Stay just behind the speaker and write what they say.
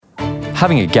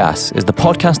Having a Gas is the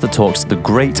podcast that talks to the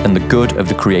great and the good of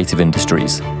the creative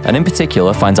industries, and in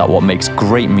particular finds out what makes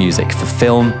great music for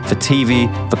film, for TV,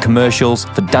 for commercials,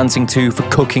 for dancing to, for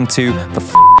cooking to, for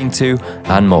f***ing to,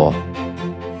 and more.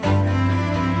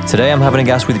 Today I'm having a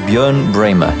gas with Bjoern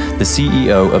Bremer, the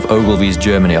CEO of Ogilvy's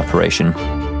Germany operation.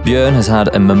 Bjoern has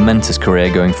had a momentous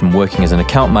career, going from working as an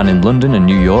account man in London and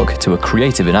New York to a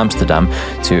creative in Amsterdam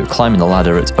to climbing the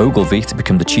ladder at Ogilvy to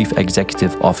become the Chief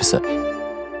Executive Officer.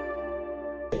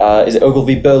 Is it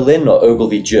Ogilvy Berlin or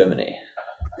Ogilvy Germany?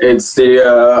 It's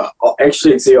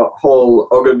actually it's the whole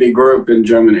Ogilvy group in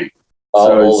Germany.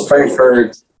 So it's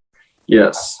Frankfurt,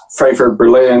 yes, Frankfurt,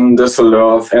 Berlin,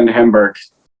 Düsseldorf, and Hamburg.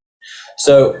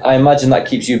 So I imagine that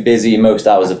keeps you busy most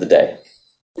hours of the day.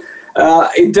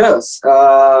 It does.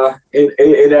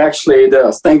 It actually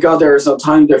does. Thank God there is no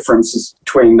time differences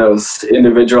between those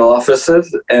individual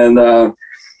offices. And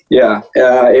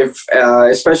if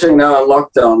especially now in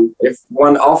lockdown, if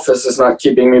one office is not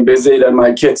keeping me busy, then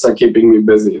my kids are keeping me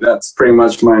busy. That's pretty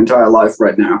much my entire life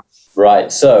right now.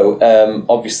 Right. So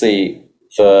obviously,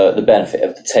 for the benefit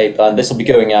of the tape, and this will be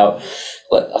going out,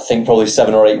 I think, probably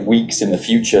 7 or 8 weeks in the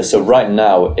future. So right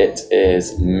now it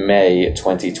is May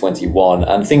 2021,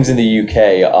 and things in the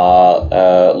UK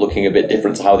are looking a bit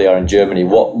different to how they are in Germany.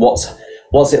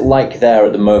 What's it like there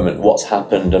at the moment? What's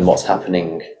happened and what's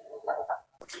happening?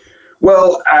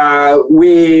 Well,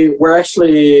 we were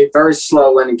actually very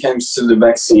slow when it comes to the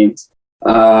vaccines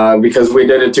because we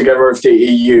did it together with the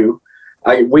EU.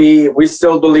 We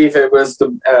still believe it was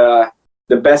the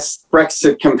best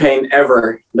Brexit campaign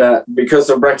ever. That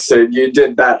because of Brexit, you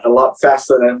did that a lot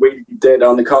faster than we did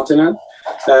on the continent.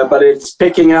 But it's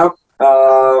picking up.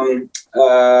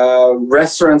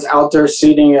 Restaurants, outdoor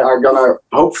seating are gonna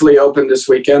hopefully open this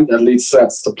weekend. At least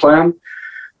that's the plan.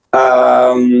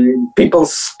 People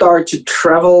start to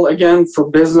travel again for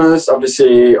business,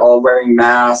 obviously all wearing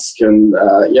masks and,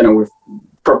 with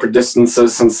proper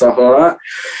distances and stuff like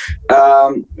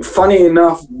that. Funny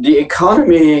enough, the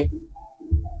economy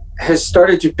has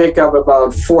started to pick up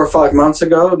about 4 or 5 months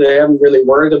ago. They haven't really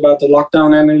worried about the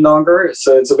lockdown any longer.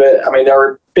 So it's a bit, there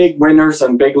are big winners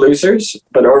and big losers,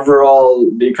 but overall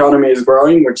the economy is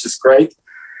growing, which is great.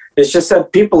 It's just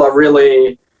that people are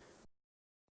really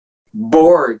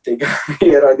bored. They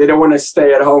don't want to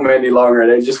stay at home any longer.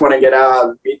 They just want to get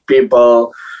out, meet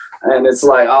people, and it's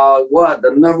like, oh, what,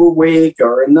 another week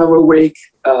or another week.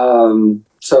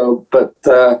 But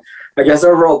I guess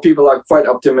overall people are quite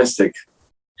optimistic.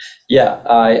 Yeah,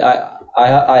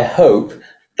 I hope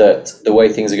that the way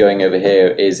things are going over here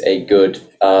is a good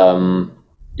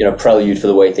prelude for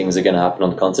the way things are going to happen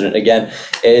on the continent. Again,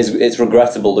 it's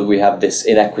regrettable that we have this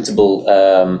inequitable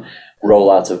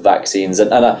rollout of vaccines,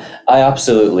 and I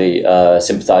absolutely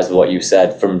sympathise with what you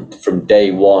said. From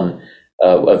day one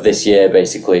of this year,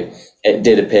 basically, it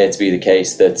did appear to be the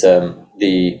case that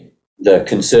the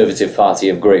Conservative Party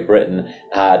of Great Britain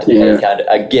had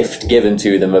a gift given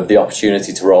to them of the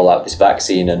opportunity to roll out this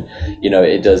vaccine, and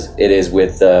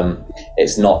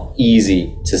it's not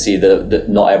easy to see that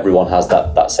not everyone has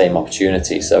that same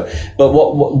opportunity. So, but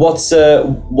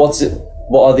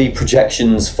what are the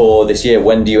projections for this year?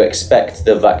 When do you expect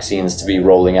the vaccines to be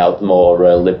rolling out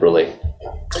more liberally?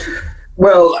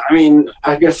 Well,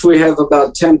 I guess we have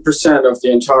about 10% of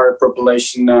the entire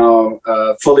population now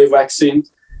fully vaccinated,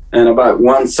 and about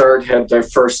 1/3 had their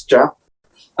first jab.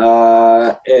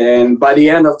 And by the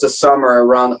end of the summer,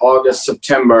 around August,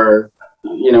 September,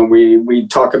 we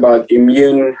talk about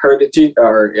immune herdity,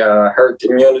 or herd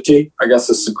immunity, I guess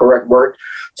is the correct word.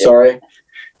 Sorry.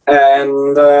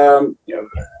 And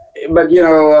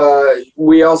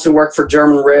we also work for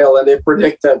German Rail, and they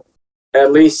predict that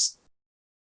at least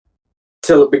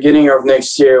till the beginning of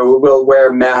next year we will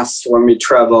wear masks when we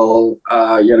travel.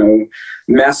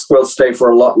 Masks will stay for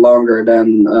a lot longer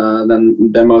than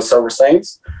most other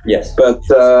things. Yes, but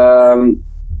I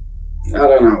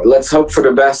don't know. Let's hope for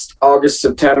the best. August,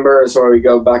 September is where we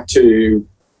go back to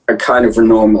a kind of a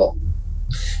normal.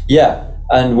 Yeah.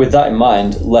 And with that in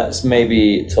mind, let's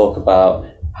maybe talk about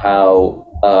how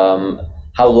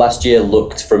last year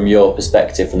looked from your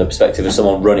perspective, from the perspective of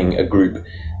someone running a group,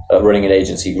 running an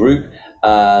agency group.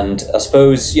 And I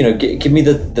suppose, give me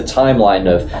the timeline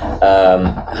of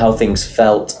how things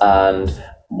felt and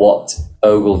what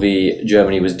Ogilvy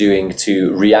Germany was doing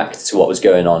to react to what was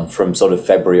going on from sort of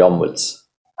February onwards.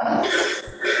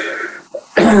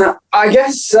 I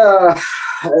guess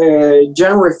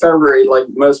January, February, like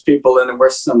most people in the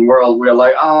Western world, we're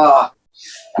like,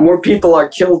 more people are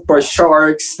killed by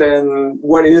sharks than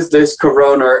what is this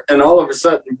corona? And all of a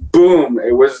sudden, boom,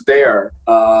 it was there.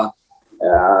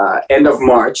 End of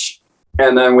March.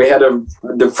 And then we had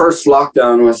the first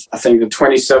lockdown was, I think, the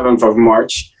 27th of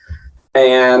March.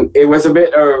 And it was a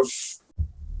bit of,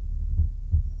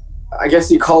 I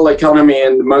guess you call the economy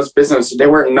and most business, they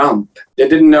were numb. They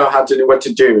didn't know what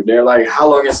to do. They're like, how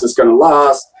long is this going to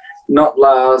last? Not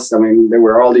last. I mean, there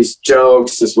were all these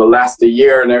jokes. This will last a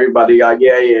year, and everybody like,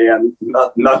 yeah,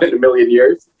 not in a million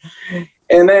years.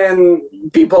 And then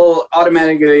people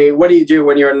automatically, what do you do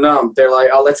when you're numb? They're like,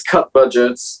 oh, let's cut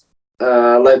budgets.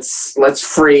 Let's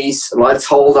freeze. Let's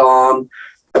hold on.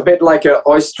 A bit like an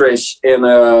ostrich in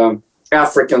a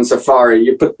African safari.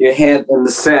 You put your hand in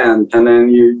the sand and then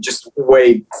you just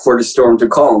wait for the storm to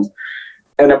calm.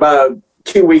 And about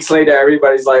 2 weeks later,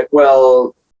 everybody's like,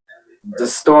 well, the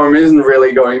storm isn't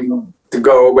really going to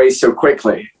go away so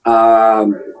quickly,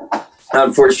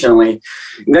 unfortunately.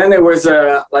 Then there was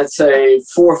let's say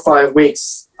 4 or 5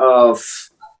 weeks of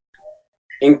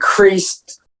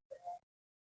increased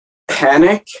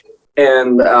panic.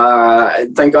 And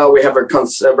thank God we have a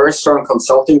very strong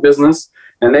consulting business.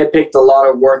 And they picked a lot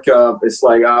of work up. It's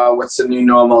like, what's the new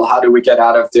normal? How do we get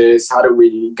out of this? How do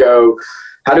we do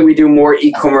more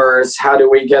e-commerce? How do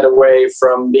we get away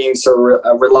from being so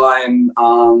reliant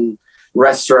on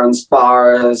restaurants,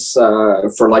 bars,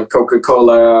 for like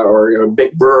Coca-Cola or a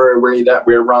big brewery that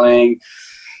we're running?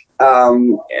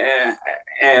 And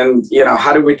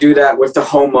how do we do that with the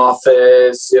home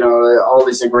office? All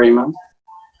these agreements.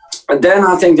 And then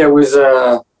I think there was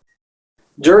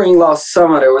during last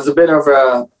summer, there was a bit of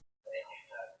a,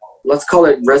 let's call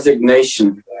it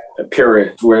resignation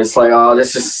period, where it's like, oh,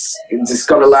 this is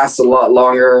going to last a lot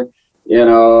longer.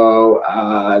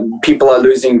 People are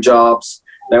losing jobs.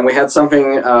 Then we had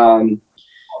something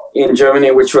in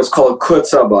Germany which was called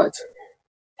Kurzarbeit,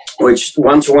 which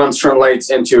one-to-one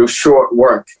translates into short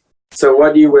work. So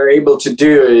what you were able to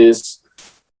do is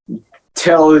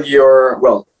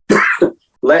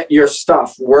let your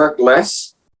staff work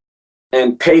less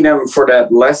and pay them for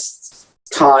that less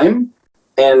time,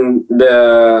 and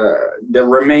the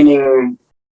remaining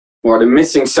or the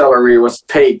missing salary was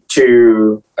paid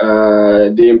to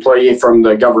the employee from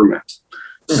the government.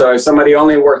 So if somebody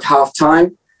only worked half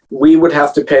time, we would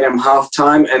have to pay them half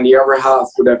time, and the other half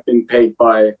would have been paid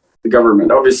by the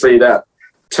government. Obviously, that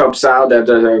tops out at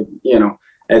a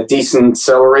decent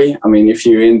salary. I mean, if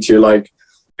you're into like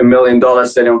 $1 million,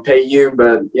 they don't pay you,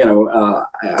 but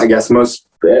I guess most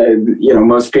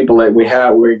people that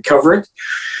we're covered,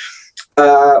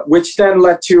 which then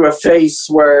led to a phase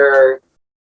where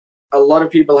a lot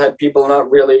of people had people not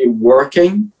really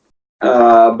working,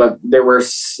 but they were,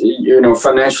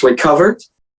 financially covered.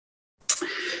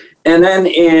 And then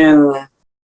in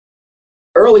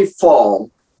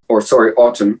autumn,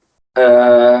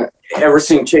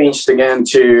 everything changed again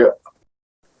to,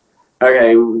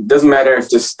 okay, doesn't matter if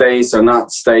this stays or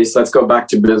not stays, let's go back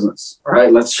to business,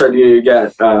 right? Let's try to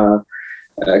get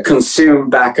consume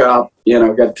back up,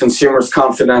 get consumers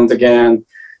confident again.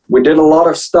 We did a lot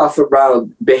of stuff about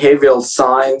behavioral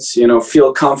science,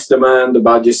 feel confident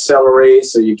about your salary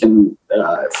so you can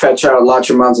fetch out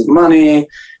large amounts of money.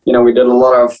 We did a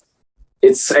lot of,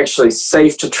 it's actually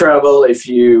safe to travel if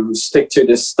you stick to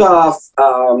this stuff.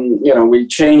 We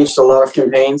changed a lot of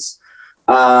campaigns.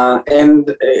 And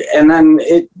then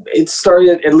it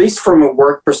started, at least from a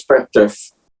work perspective,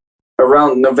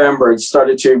 around November, it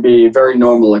started to be very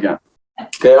normal again.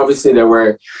 Okay, obviously there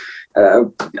were,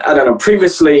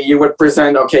 previously you would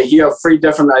present, okay, here are 3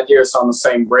 different ideas on the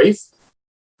same brief.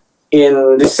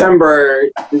 In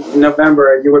November,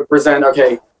 you would present,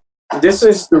 okay, this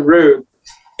is the route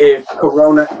if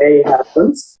Corona A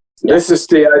happens. This is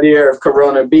the idea if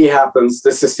Corona B happens.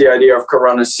 This is the idea if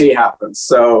Corona C happens.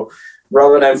 So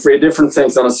rather than 3 different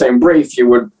things on the same brief, you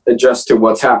would adjust to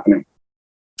what's happening.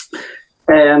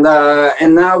 And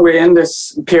now we're in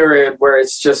this period where it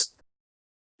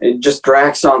just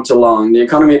drags on too long. The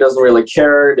economy doesn't really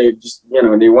care. They just,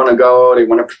 they want to go, they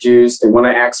want to produce, they want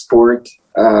to export.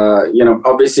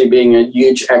 Obviously being a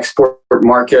huge export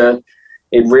market,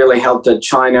 it really helped that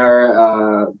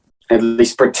China at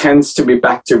least pretends to be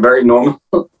back to very normal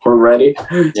already.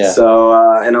 Yeah. So,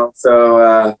 and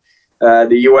also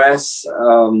the US,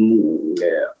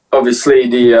 obviously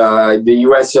the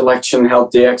US election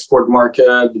helped the export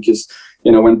market because,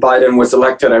 when Biden was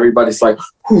elected, everybody's like,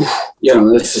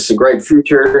 this is a great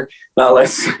future. Now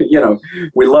let's,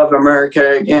 we love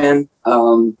America again.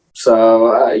 And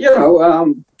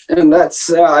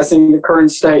that's, I think, the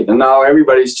current state. And now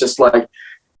everybody's just like,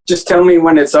 just tell me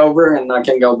when it's over and I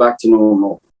can go back to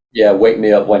normal. Yeah, wake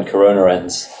me up when Corona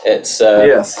ends. It's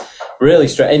yes. Really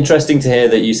interesting to hear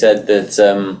that you said that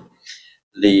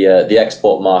the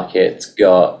export market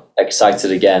got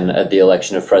excited again at the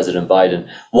election of President Biden.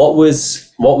 What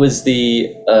was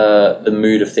the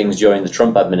mood of things during the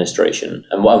Trump administration,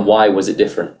 and why was it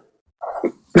different?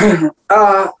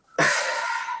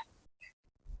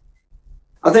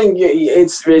 I think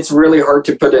it's really hard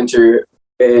to put into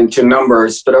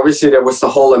numbers, but obviously there was the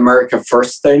whole America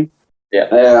First thing.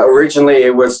 Yeah. Originally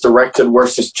it was directed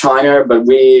versus China, but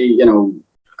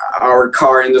our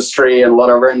car industry and a lot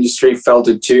of our industry felt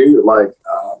it too. Like,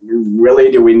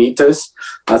 really, do we need this?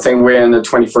 I think we're in the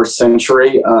 21st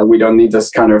century. We don't need this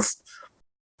kind of,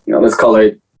 let's call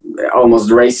it almost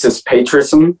racist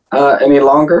patriotism any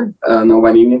longer.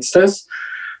 Nobody needs this.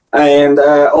 And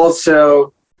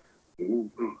also,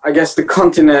 I guess the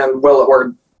continent,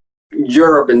 or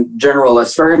Europe in general,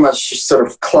 is very much sort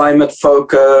of climate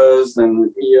focused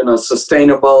and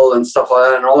sustainable and stuff like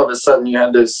that. And all of a sudden, you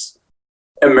had this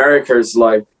America's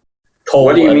like, coal,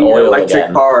 what do you mean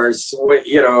electric cars? What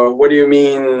do you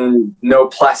mean no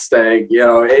plastic?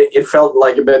 It felt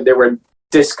like a bit they were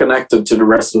disconnected to the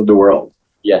rest of the world.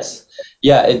 Yes,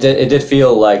 yeah, it did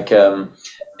feel like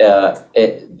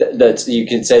that you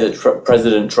can say that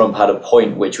President Trump had a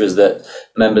point, which was that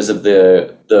members of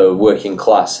the working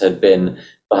class had been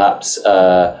perhaps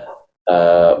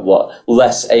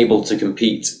less able to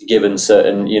compete given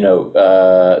certain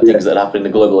things that happen in the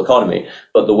global economy.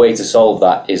 But the way to solve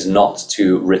that is not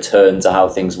to return to how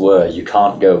things were. You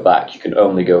can't go back. You can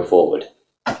only go forward.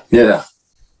 Yeah.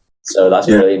 So that's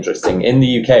really interesting. In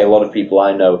the UK, a lot of people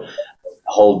I know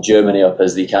hold Germany up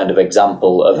as the kind of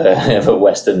example of a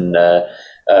Western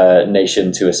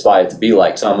nation to aspire to be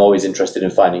like. So I'm always interested in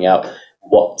finding out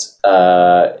what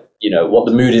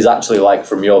the mood is actually like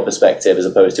from your perspective, as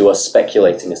opposed to us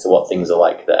speculating as to what things are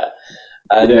like there.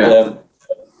 And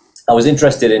I was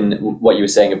interested in what you were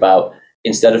saying about,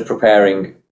 instead of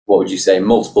preparing, what would you say,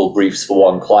 multiple briefs for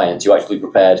one client, you actually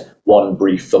prepared one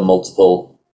brief for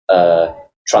multiple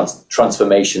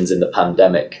transformations in the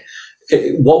pandemic.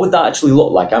 What would that actually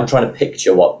look like? I'm trying to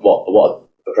picture what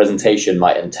a presentation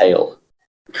might entail.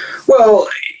 Well,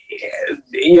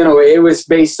 it was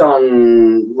based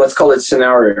on, let's call it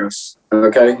scenarios.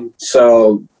 Okay.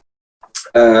 So,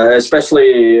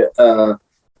 especially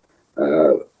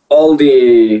all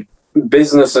the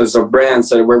businesses or brands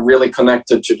that were really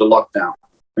connected to the lockdown.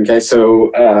 Okay.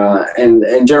 So,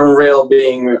 and General Rail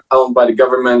being owned by the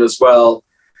government as well,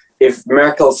 if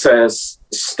Merkel says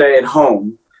stay at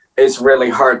home, it's really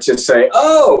hard to say,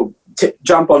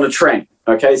 jump on a train.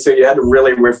 Okay. So you had to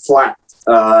really reflect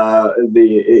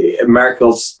the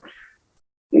Merkel's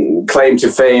claim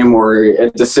to fame or a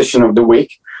decision of the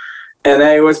week. And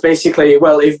it was basically,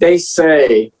 well, if they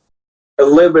say a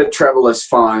little bit travel is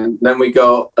fine, then we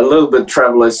go a little bit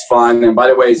travel is fine. And by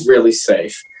the way, it's really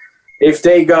safe. If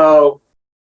they go,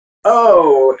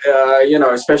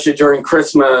 especially during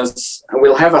Christmas, and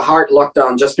we'll have a hard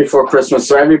lockdown just before Christmas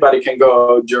so everybody can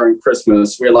go during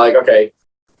Christmas. We're like, okay,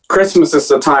 Christmas is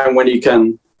the time when you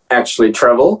can actually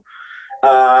travel.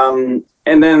 And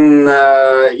then,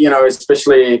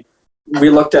 especially we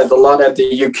looked at a lot at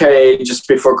the UK just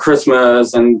before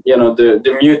Christmas, and,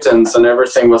 the mutants and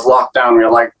everything was locked down. We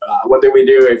were like, what do we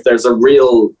do if there's a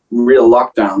real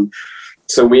lockdown?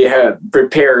 So we had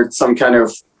prepared some kind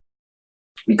of,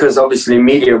 because obviously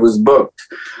media was booked,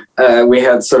 we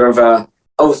had sort of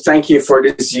thank you for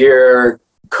this year,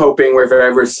 coping with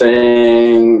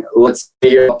everything, let's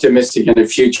be optimistic in the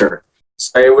future.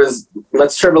 So it was,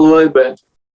 let's travel a little bit,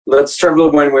 let's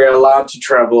travel when we're allowed to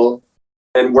travel,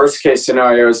 and worst case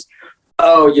scenarios,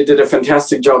 you did a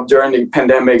fantastic job during the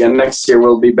pandemic and next year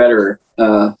will be better,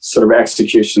 sort of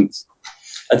executions.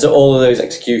 And so all of those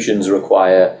executions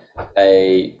require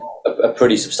a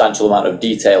pretty substantial amount of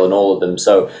detail in all of them.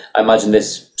 So I imagine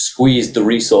this squeezed the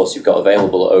resource you've got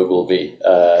available at Ogilvy,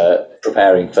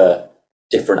 preparing for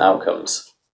different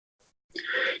outcomes.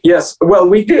 Yes, well,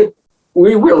 we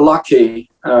were lucky.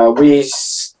 We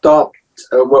stopped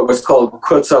what was called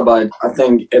Kurzarbeit, I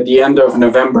think, at the end of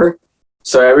November.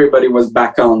 So everybody was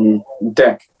back on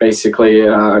deck, basically,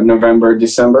 November,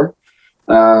 December.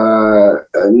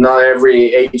 Not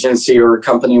every agency or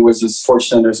company was as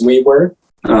fortunate as we were.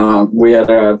 We had,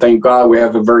 thank God, we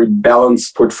have a very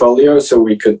balanced portfolio, so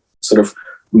we could sort of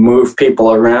move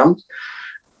people around.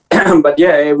 But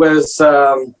yeah, it was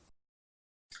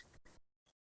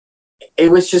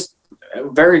just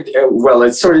very well.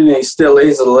 It certainly still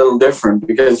is a little different,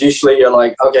 because usually you're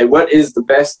like, okay, what is the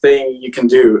best thing you can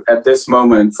do at this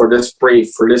moment for this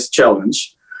brief, for this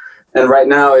challenge? And right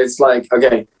now it's like,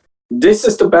 okay, this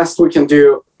is the best we can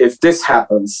do if this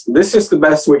happens. This is the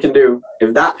best we can do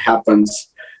if that happens.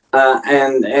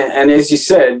 And as you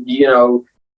said,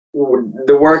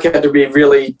 the work had to be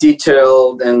really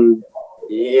detailed and,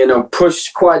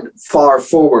 pushed quite far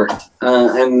forward,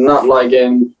 and not like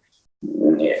in,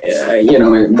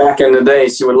 back in the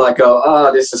days, you would like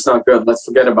go, this is not good, let's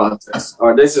forget about this.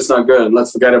 Or this is not good,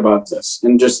 let's forget about this.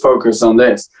 And just focus on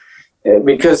this.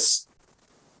 Because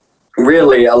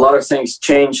really, a lot of things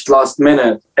changed last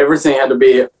minute. Everything had to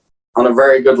be on a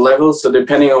very good level. So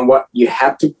depending on what you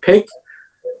had to pick,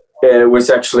 it was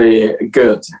actually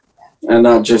good and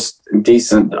not just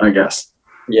decent, I guess.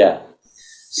 Yeah.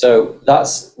 So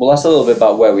that's a little bit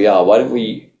about where we are. Why don't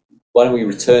we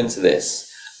return to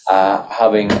this,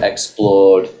 having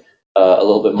explored a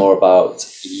little bit more about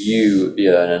you,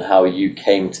 Bjoern, and how you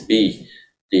came to be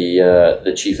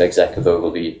the chief exec of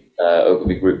Ogilvy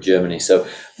Group Germany. So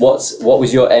what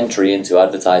was your entry into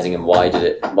advertising, and why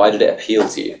did it appeal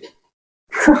to you?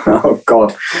 Oh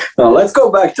God! Now let's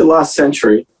go back to last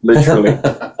century, literally.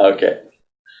 Okay.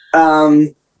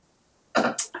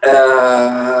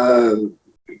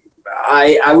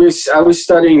 I was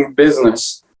studying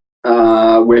business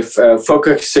with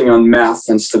focusing on math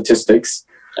and statistics.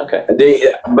 Okay.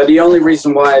 But the only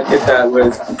reason why I did that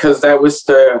was because that was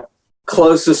the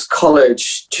closest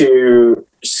college to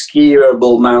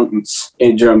skiable mountains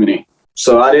in Germany.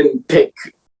 So I didn't pick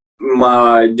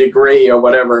my degree or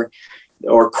whatever,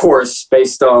 or course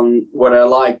based on what I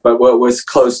like, but what was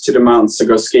close to the mountains to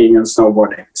go skiing and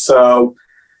snowboarding. So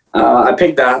I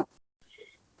picked that.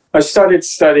 I started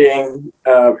studying,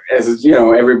 as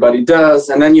everybody does,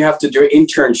 and then you have to do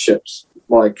internships,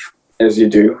 like as you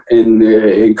do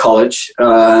in college,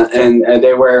 and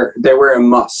they were a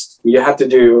must. You had to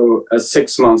do a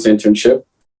 6-month internship,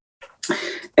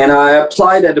 and I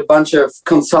applied at a bunch of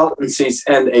consultancies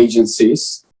and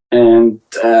agencies, and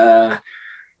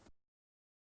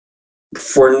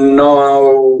for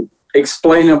no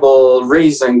explainable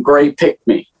reason, Gray picked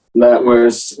me. That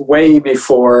was way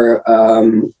before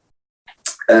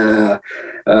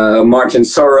Martin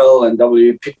Sorrell and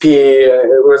WPP.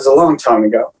 It was a long time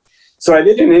ago. So I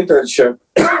did an internship,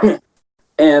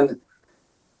 and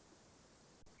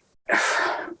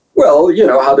well, you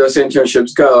know how those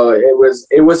internships go.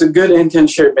 It was a good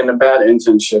internship and a bad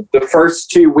internship. The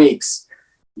first 2 weeks,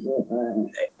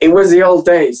 it was the old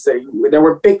days. There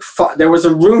were there was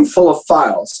a room full of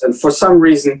files, and for some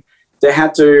reason, they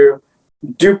had to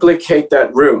duplicate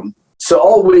that room. So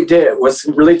all we did was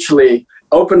literally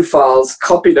open files,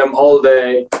 copy them all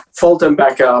day, fold them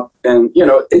back up, and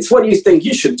it's what you think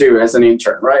you should do as an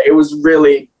intern, right? It was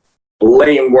really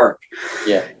lame work.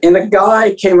 Yeah. And the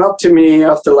guy came up to me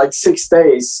after like 6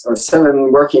 days or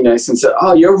 7 working days and said,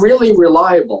 "Oh, you're really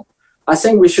reliable. I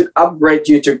think we should upgrade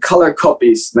you to color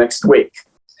copies next week."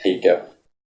 There you go.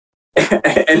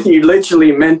 And he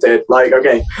literally meant it. Like,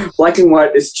 okay, black and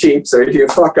white is cheap, so if you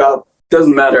fuck up,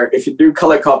 doesn't matter. If you do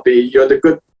color copy, you're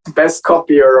the best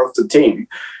copier of the team.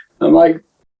 I'm like,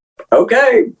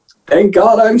 okay, thank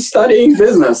God I'm studying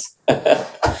business.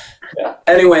 Yeah.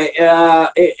 Anyway,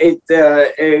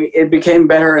 it became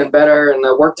better and better, and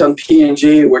I worked on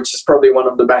P&G, which is probably one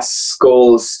of the best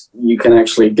schools you can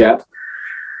actually get.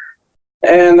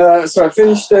 And so I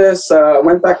finished this,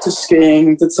 went back to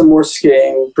skiing, did some more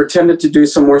skiing, pretended to do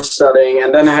some more studying,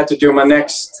 and then I had to do my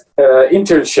next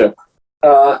internship.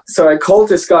 So I called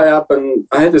this guy up, and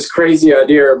I had this crazy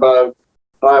idea about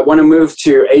I want to move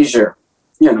to Asia,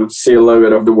 see a little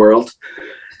bit of the world.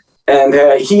 And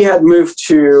he had moved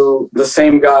to the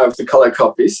same guy of the color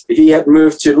copies. He had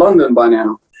moved to London by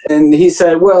now. And he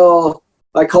said, "Well,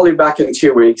 I'll call you back in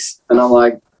 2 weeks." And I'm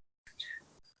like,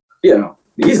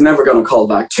 he's never going to call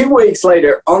back. 2 weeks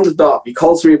later, on the dot, he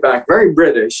calls me back, very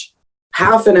British,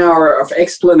 half an hour of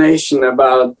explanation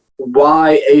about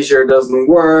why Asia doesn't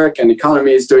work and the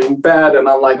economy is doing bad. And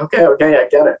I'm like, okay, I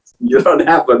get it. You don't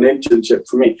have an internship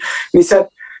for me. And he said,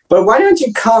 "But why don't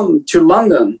you come to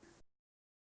London?"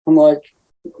 I'm like,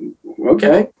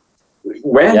 okay.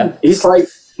 When? Yeah. He's like,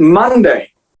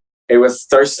 "Monday." It was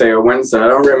Thursday or Wednesday, I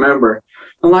don't remember.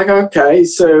 I'm like, okay,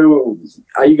 so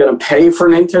are you going to pay for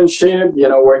an internship?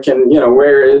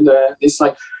 Where is it? He's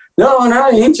like, no,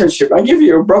 not an internship. I give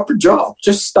you a proper job.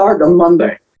 Just start on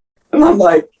Monday. And I'm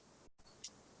like,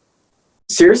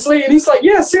 seriously? And he's like,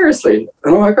 yeah, seriously.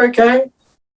 And I'm like, okay,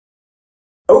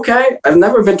 I've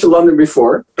never been to London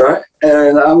before, right?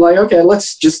 And I'm like, okay,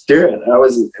 let's just do it. I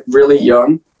was really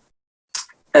young.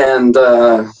 And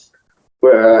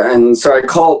so I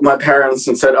called my parents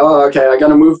and said, "Oh, okay, I'm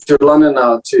going to move to London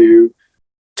now to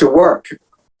work."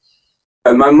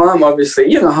 And my mom, obviously,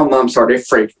 you know how moms are, they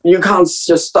freak. You can't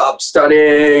just stop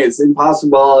studying. It's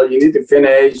impossible. You need to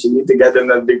finish. You need to get in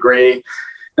a degree.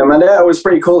 And my dad was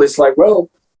pretty cool. He's like, "Well,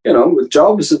 a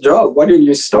job is a job. Why didn't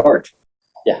you start?"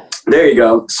 Yeah. There you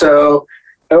go. So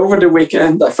over the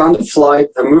weekend, I found a flight.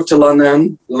 I moved to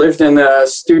London, lived in a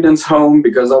student's home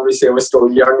because obviously I was still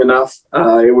young enough.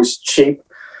 It was cheap.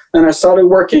 And I started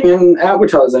working in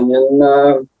advertising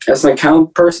and as an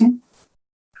account person.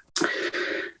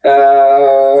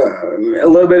 A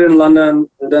little bit in London.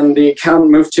 Then the account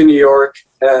moved to New York.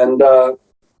 And,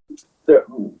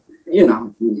 you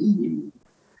know,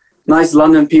 nice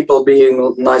London people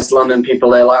being nice London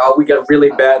people, they're like, oh, we got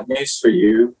really bad news for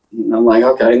you. And I'm like,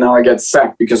 okay, now I get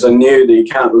sacked because I knew the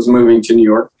account was moving to New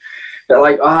York. They're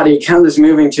like, the account is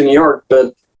moving to New York,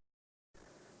 but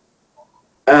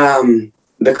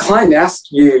the client asked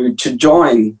you to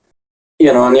join,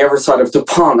 you know, on the other side of the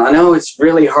pond. I know it's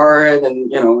really hard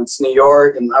and, you know, it's New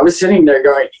York. And I was sitting there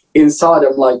going inside,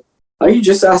 I'm like, are you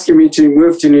just asking me to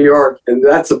move to New York? And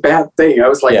that's a bad thing. I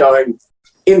was like,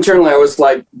 internally, I was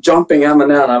like jumping up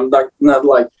and down. I'm like, not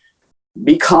like,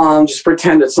 be calm, just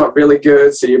pretend it's not really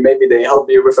good. So maybe they help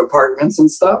you with apartments and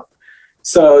stuff.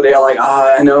 So they're like,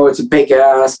 I know it's a big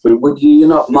ask, but would you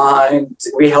not mind?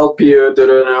 We help you. And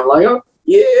I'm like, oh,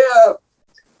 yeah.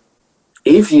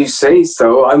 If you say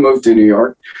so. I moved to New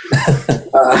York.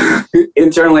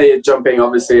 Internally, jumping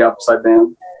obviously upside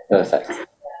down. Perfect.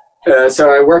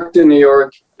 So I worked in New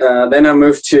York. Then I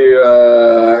moved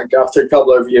to, after a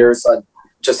couple of years, I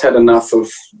just had enough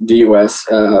of the US.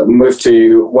 Moved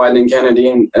to White & Kennedy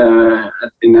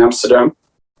in Amsterdam,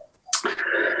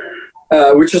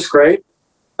 which is great.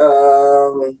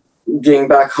 Being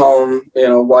back home, you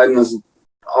know, White is an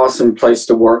awesome place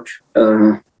to work,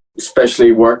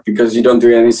 especially work because you don't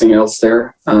do anything else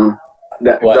there.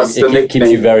 It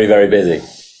keeps you very, very busy.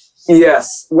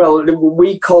 Yes. Well,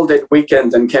 we called it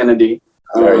Weekend in Kennedy.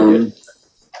 Very good.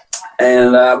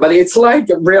 And but it's like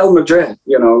Real Madrid,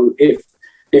 you know, if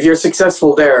you're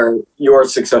successful there, you're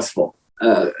successful.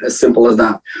 As simple as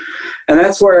that. And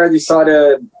that's where I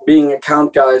decided being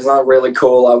account guy is not really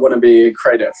cool. I want to be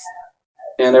creative.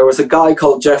 And there was a guy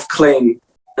called Jeff Kling,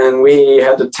 and we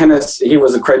had the tennis. He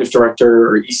was a creative director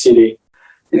or ECD.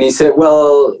 And he said,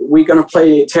 well, we're going to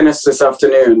play tennis this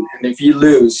afternoon. And if you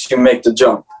lose, you make the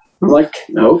jump. I'm like,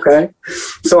 okay.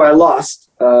 So I lost.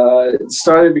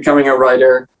 Started becoming a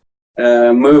writer.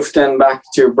 Moved then back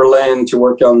to Berlin to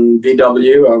work on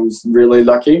VW. I was really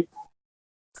lucky.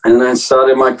 And then I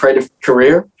started my creative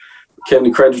career. Became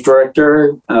the creative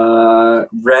director.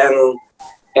 Ran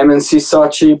MNC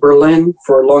Saatchi Berlin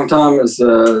for a long time as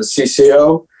a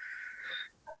CCO.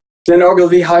 Then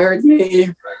Ogilvy hired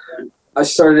me. I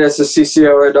started as a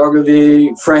CCO at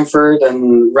Ogilvy Frankfurt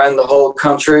and ran the whole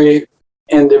country.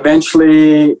 And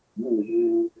eventually,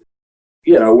 you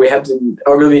know, we had to,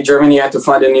 Ogilvy Germany had to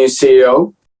find a new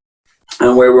CEO.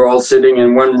 And we were all sitting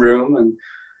in one room. And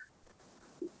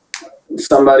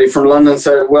somebody from London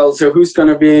said, well, so who's going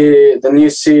to be the new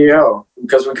CEO?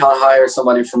 Because we can't hire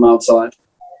somebody from outside.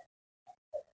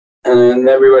 And then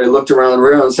everybody looked around the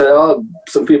room and said,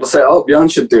 some people said,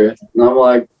 Bjoern should do it. And I'm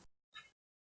like,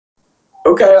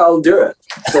 okay, I'll do it.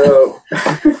 So,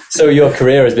 so your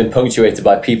career has been punctuated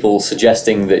by people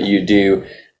suggesting that you do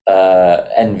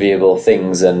enviable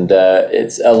things, and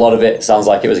it's a lot of it sounds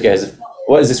like it was a case of,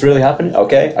 what, is this really happening?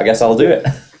 Okay, I guess I'll do it.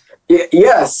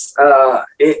 Yes,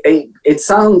 it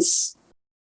sounds.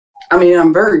 I mean,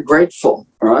 I'm very grateful,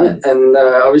 right? And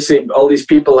obviously, all these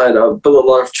people had put a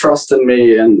lot of trust in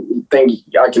me and think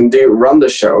I can run the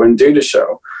show and do the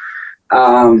show.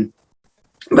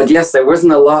 But yes, there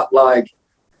wasn't a lot like.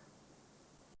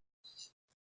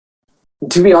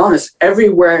 To be honest,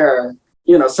 everywhere,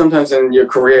 you know, sometimes in your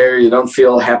career you don't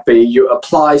feel happy. You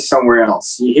apply somewhere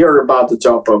else. You hear about the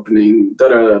job opening.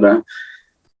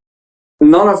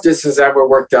 None of this has ever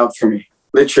worked out for me.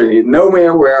 Literally,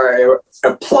 nowhere where I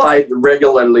applied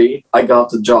regularly, I got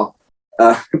the job.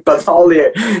 But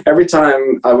every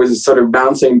time I was sort of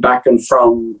bouncing back and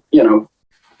from, you know,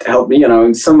 to help me, you know,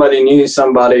 and somebody knew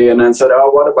somebody and then said,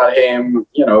 oh, what about him?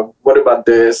 You know, what about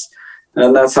this?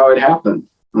 And that's how it happened,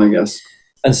 I guess.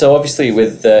 And so obviously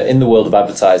with in the world of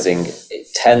advertising, it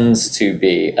tends to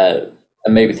be, and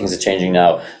maybe things are changing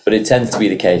now, but it tends to be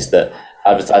the case that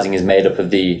advertising is made up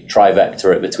of the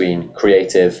trivectorate between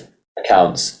creative,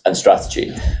 accounts and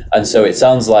strategy. And so it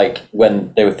sounds like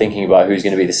when they were thinking about who's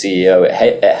going to be the CEO,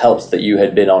 it helps that you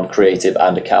had been on creative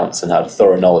and accounts and had a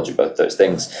thorough knowledge of both those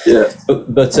things. Yeah.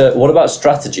 But what about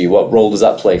strategy? What role does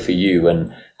that play for you?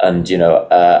 And you know,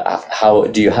 how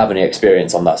do you have any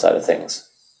experience on that side of things?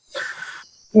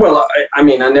 Well, I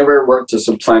mean, I never worked as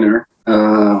a planner,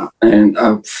 but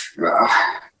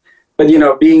you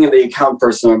know, being the account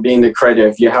person or being the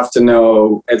creative, you have to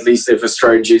know at least if a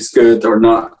strategy is good or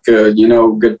not good. You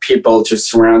know, good people to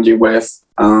surround you with,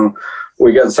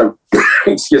 we got some,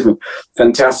 excuse me,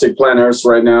 fantastic planners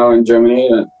right now in Germany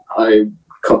that I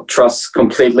trust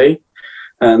completely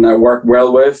and I work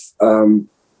well with.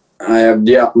 I have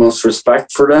the utmost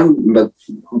respect for them, but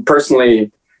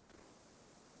personally,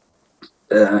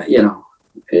 Bill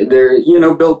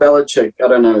Belichick, I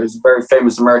don't know, he's a very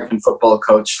famous American football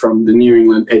coach from the New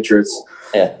England Patriots.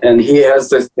 Yeah. And he has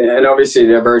this, and obviously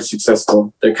they're very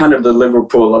successful. They're kind of the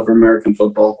Liverpool of American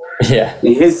football. Yeah.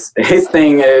 His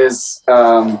thing is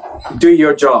do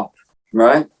your job,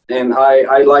 right? And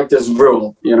I like this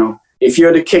rule, if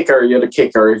you're the kicker, you're the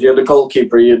kicker. If you're the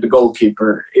goalkeeper, you're the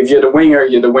goalkeeper. If you're the winger,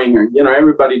 you're the winger.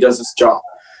 Everybody does his job.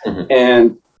 Mm-hmm.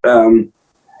 And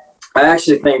I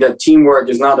actually think that teamwork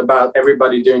is not about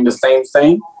everybody doing the same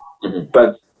thing, mm-hmm.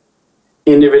 but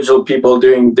individual people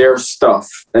doing their stuff,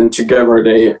 and together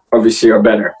they obviously are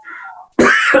better.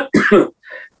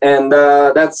 And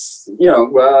that's I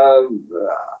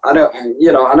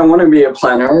don't want to be a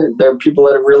planner. There are people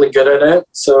that are really good at it,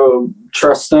 so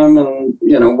trust them and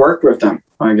work with them,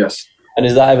 I guess. And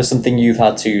is that ever something you've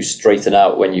had to straighten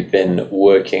out when you've been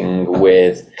working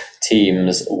with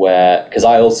teams where, because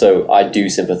I do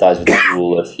sympathize with the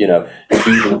rule of,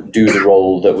 do the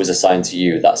role that was assigned to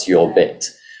you, that's your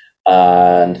bit.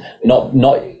 And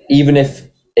not even if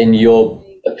in your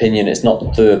opinion it's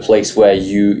not the place where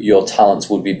your talents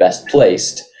would be best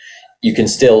placed, you can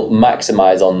still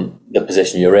maximize on the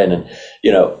position you're in. And,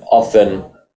 often,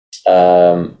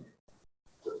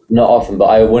 not often, but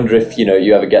I wonder if,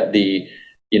 you ever get the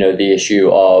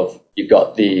issue of you've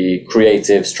got the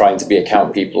creatives trying to be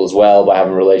account people as well by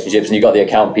having relationships, and you've got the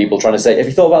account people trying to say, have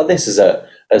you thought about this as an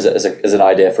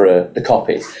idea for the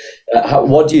copy?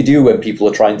 What do you do when people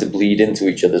are trying to bleed into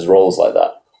each other's roles like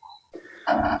that?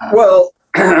 Well,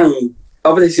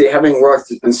 obviously, having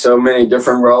worked in so many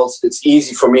different roles, it's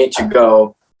easy for me to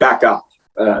go back up,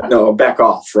 back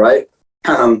off, right?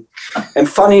 And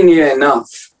funny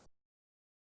enough,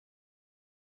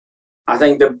 I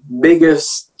think the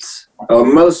biggest, or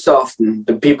most often,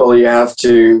 the people you have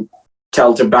to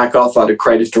tell to back off are the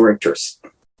creative directors.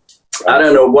 I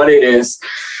don't know what it is.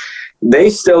 They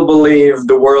still believe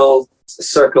the world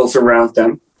circles around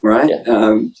them, right?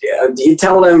 Yeah. You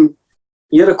tell them,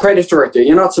 you're the creative director.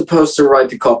 You're not supposed to write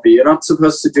the copy. You're not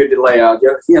supposed to do the layout.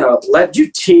 Let your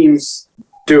teams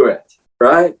do it,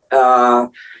 right?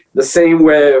 The same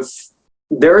with,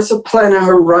 there is a planner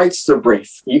who writes the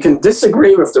brief. You can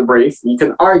disagree with the brief. You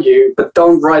can argue, but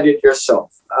don't write it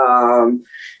yourself.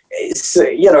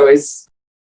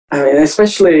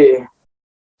 Especially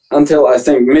until I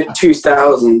think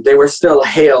mid-2000, they were still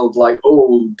hailed like,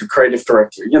 oh, the creative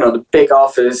director. The big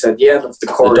office at the end of the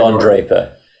corridor. The Don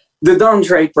Draper. The Don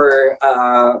Draper,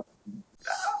 I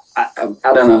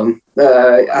don't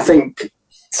know. I think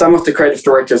some of the creative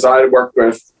directors I worked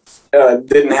with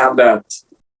didn't have that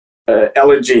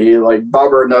elegy. Like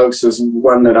Barbara Noakes was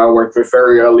one that I worked with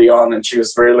very early on, and she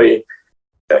was really,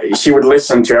 she would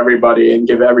listen to everybody and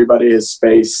give everybody his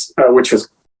space, which was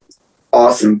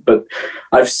awesome. But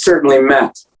I've certainly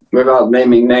met, without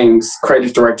naming names,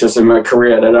 creative directors in my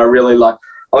career that I really like.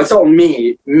 Oh, it's all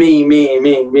me.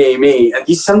 And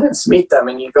you sometimes meet them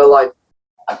and you go like,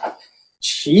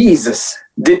 Jesus,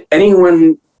 did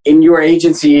anyone in your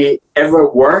agency ever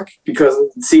work? Because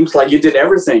it seems like you did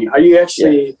everything. Are you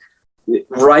actually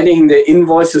writing the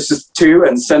invoices too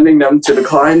and sending them to the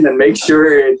client and make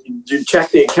sure you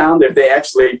check the account if they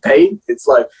actually paid? It's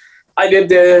like, I did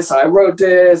this, I wrote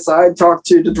this, I talked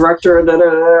to the director,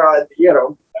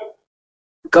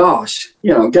 gosh,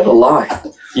 get a life.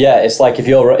 Yeah, it's like if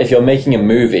you're making a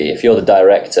movie, if you're the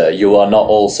director, you are not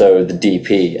also the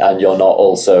DP, and you're not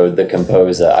also the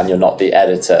composer, and you're not the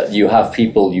editor. You have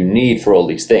people you need for all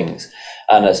these things.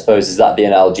 And I suppose, is that the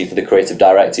analogy for the creative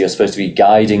director? You're supposed to be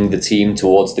guiding the team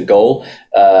towards the goal,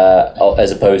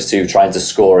 as opposed to trying to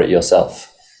score it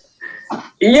yourself.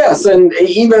 Yes, and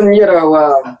even,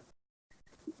 when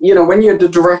you're the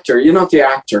director, you're not the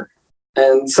actor.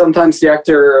 And sometimes the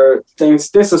actor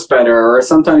thinks this is better, or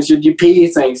sometimes your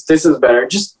DP thinks this is better.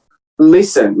 Just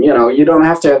listen, you don't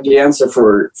have to have the answer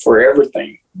for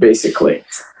everything, basically.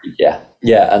 Yeah,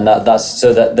 and that's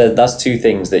two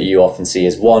things that you often see.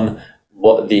 Is one,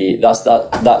 that's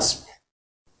to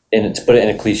put it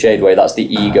in a cliched way, that's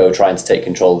the ego trying to take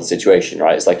control of the situation,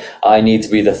 right? It's like, I need to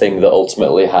be the thing that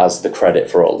ultimately has the credit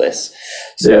for all this.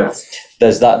 So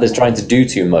there's trying to do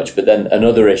too much. But then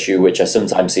another issue, which I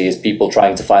sometimes see, is people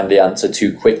trying to find the answer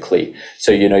too quickly.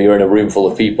 So, you're in a room full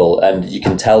of people and you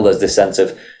can tell there's this sense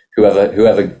of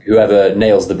whoever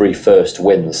nails the brief first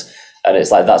wins. And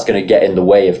it's like, that's going to get in the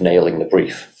way of nailing the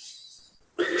brief.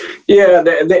 Yeah,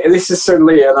 this is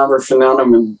certainly another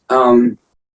phenomenon.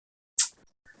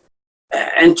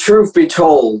 And truth be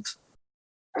told,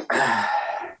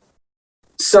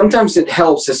 sometimes it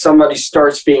helps if somebody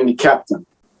starts being the captain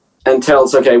and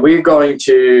tells, okay, we're going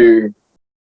to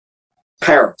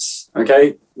Paris.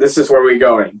 Okay, this is where we're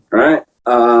going, right?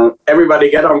 Everybody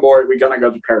get on board. We're going to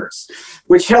go to Paris,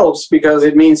 which helps because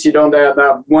it means you don't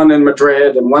have one in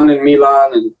Madrid and one in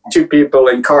Milan and two people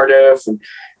in Cardiff and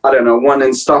I don't know, one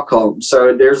in Stockholm.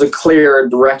 So there's a clear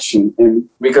direction, and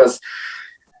because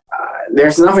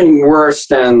there's nothing worse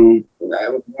than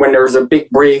when there's a big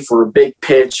brief or a big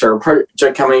pitch or a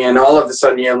project coming in, all of a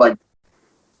sudden you have like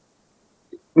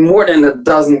more than a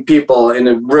dozen people in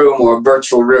a room or a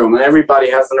virtual room, and everybody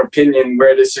has an opinion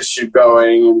where this issue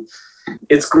going. And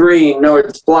it's green, no,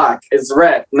 it's black. It's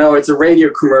red, no, it's a radio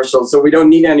commercial, so we don't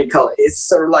need any color. It's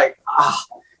sort of like,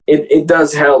 it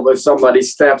does help if somebody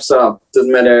steps up.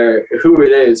 Doesn't matter who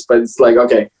it is, but it's like,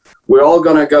 okay, we're all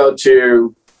gonna go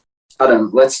to, I don't know,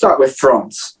 let's start with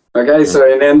France. Okay, so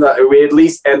we at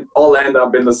least all end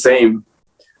up in the same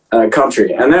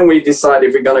country. And then we decide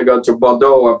if we're going to go to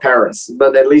Bordeaux or Paris.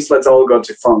 But at least let's all go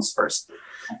to France first.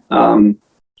 But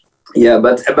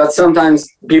sometimes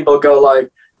people go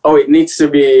like, oh, it needs to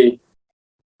be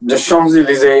the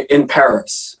Champs-Élysées in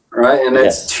Paris, right? And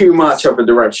it's too much of a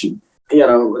direction. You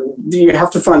know, you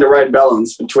have to find the right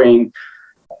balance between,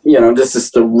 you know, this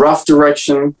is the rough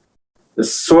direction,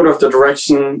 this sort of the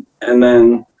direction, and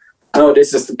then, no,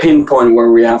 this is the pinpoint where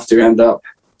we have to end up.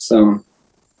 So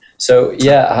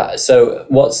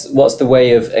what's the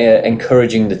way of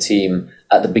encouraging the team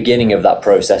at the beginning of that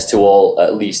process to all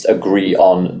at least agree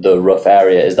on the rough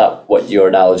area? Is that what your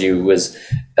analogy was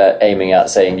aiming at,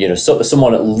 saying, you know,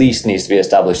 someone at least needs to be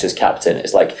established as captain?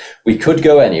 It's like, we could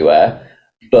go anywhere,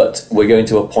 but we're going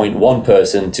to appoint one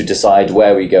person to decide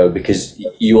where we go, because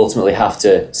you ultimately have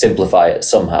to simplify it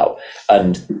somehow.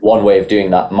 And one way of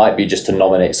doing that might be just to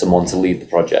nominate someone to lead the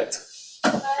project.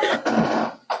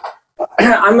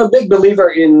 I'm a big believer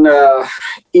in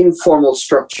informal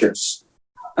structures,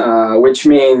 which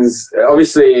means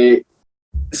obviously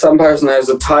some person has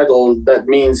a title that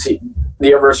means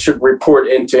the others should report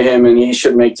into him and he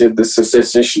should make the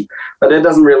decision. But it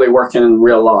doesn't really work in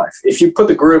real life. If you put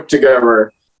the group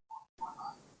together,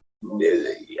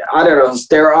 I don't know,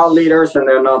 there are leaders and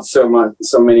there are not so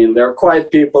many. There are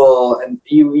quiet people, and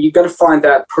you got to find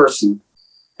that person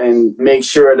and make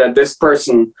sure that this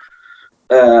person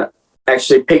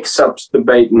actually picks up the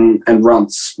baton and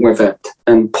runs with it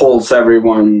and pulls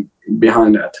everyone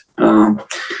behind it.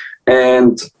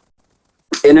 And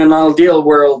in an ideal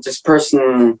world, this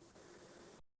person,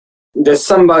 there's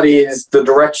somebody is the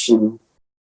direction,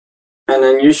 and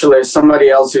then usually there's somebody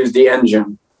else who's the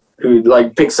engine, who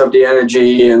like picks up the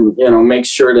energy and, you know, makes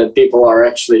sure that people are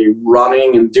actually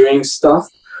running and doing stuff.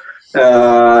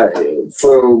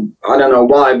 For I don't know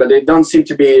why, but they don't tend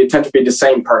to be the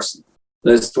same person.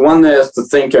 There's one there's the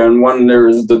thinker and one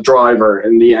there's the driver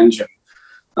and the engine.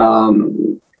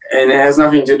 And it has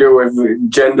nothing to do with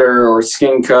gender or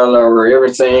skin color or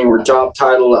everything or job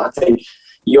title. I think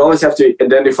you always have to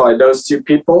identify those two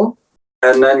people,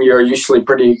 and then you're usually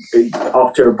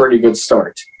off to a pretty good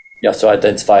start. You have to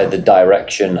identify the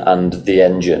direction and the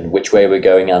engine, which way we're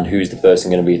going, and who's the person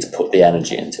going to be to put the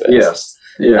energy into it. Yes,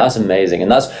 yeah, that's amazing,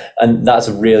 and that's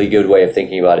a really good way of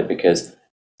thinking about it, because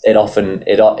it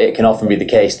can often be the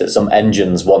case that some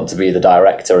engines want to be the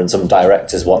director and some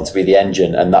directors want to be the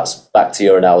engine, and that's back to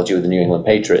your analogy with the New England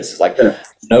Patriots. It's like,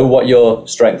 know what your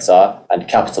strengths are and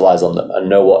capitalize on them, and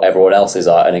know what everyone else's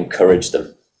are and encourage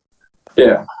them.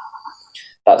 Yeah,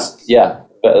 But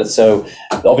so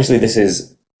obviously this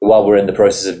is while we're in the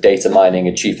process of data mining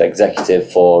a chief executive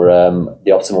for the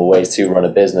optimal ways to run a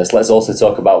business. Let's also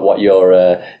talk about what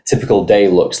your typical day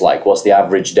looks like. What's the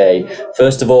average day,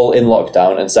 first of all, in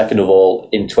lockdown, and second of all,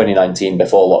 in 2019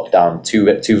 before lockdown?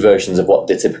 Two versions of what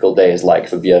the typical day is like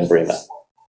for Bjoern Bremer.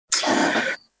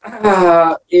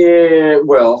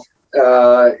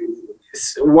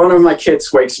 One of my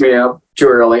kids wakes me up too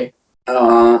early,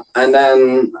 and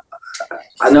then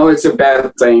I know it's a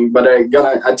bad thing, but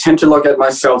I tend to look at my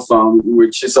cell phone,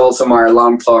 which is also my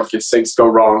alarm clock if things go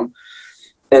wrong.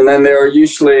 And then there are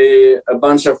usually a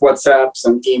bunch of WhatsApps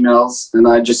and emails, and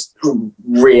I just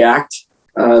react,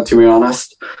 to be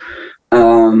honest.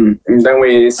 And then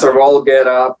we sort of all get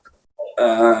up,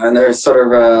 and there's sort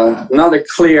of not a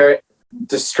clear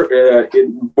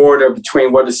border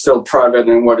between what is still private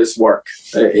and what is work.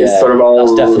 It's sort of all.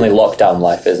 That's definitely lockdown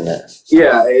life, isn't it?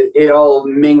 Yeah, it all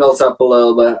mingles up a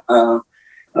little bit.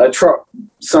 I drop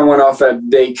someone off at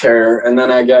daycare, and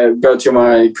then I go to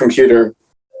my computer,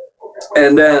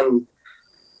 and then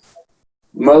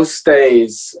most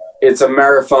days it's a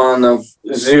marathon of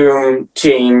Zoom,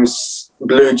 Teams,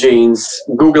 blue jeans,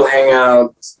 Google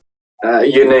Hangout,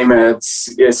 you name it,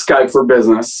 it's Skype for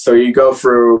Business. So you go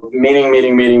through meeting.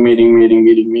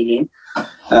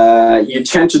 You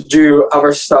tend to do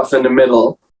other stuff in the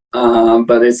middle,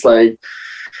 but it's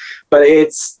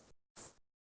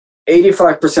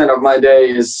 85% of my day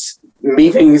is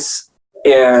meetings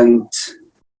and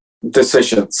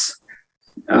decisions.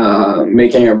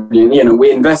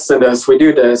 We invest in this, we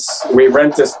do this, we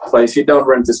rent this place, we don't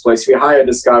rent this place, we hire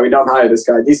this guy, we don't hire this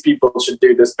guy, these people should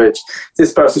do this pitch,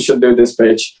 this person should do this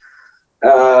pitch.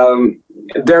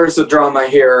 There is a drama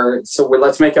here, so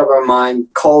let's make up our mind,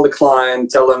 call the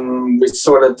client, tell them we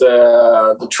sorted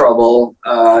the trouble,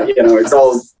 it's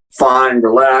all fine,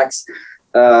 relax.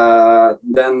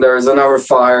 Then there's another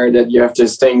fire that you have to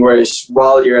extinguish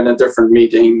while you're in a different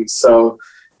meeting. So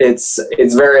it's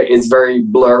very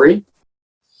blurry.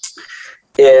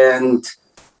 And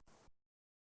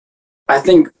I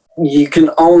think you can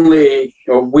I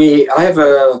have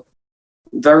a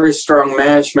very strong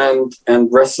management and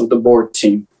rest of the board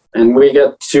team, and we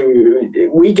get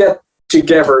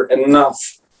together enough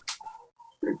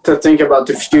to think about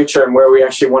the future and where we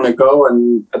actually want to go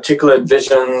and articulate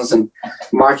visions and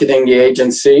marketing the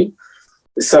agency.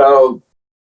 So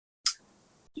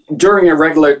during a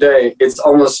regular day, it's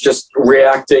almost just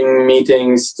reacting,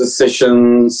 meetings,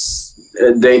 decisions,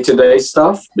 day-to-day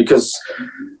stuff, because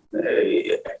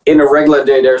in a regular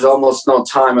day, there's almost no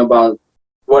time about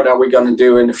what are we going to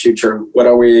do in the future? What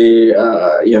are we,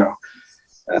 a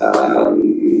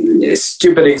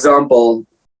stupid example.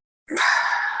 A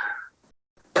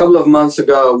couple of months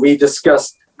ago, we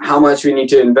discussed how much we need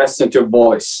to invest into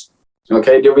voice.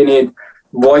 Okay, do we need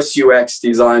voice UX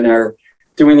designer?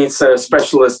 Do we need a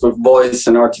specialist with voice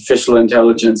and artificial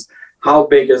intelligence? How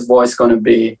big is voice going to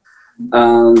be?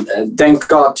 Thank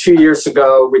God, 2 years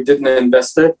ago, we didn't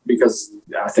invest it, because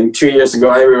I think 2 years ago,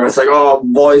 everyone was like, oh,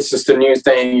 voice is the new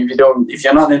thing. If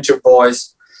you're not into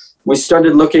voice, we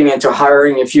started looking into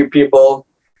hiring a few people.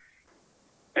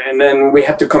 And then we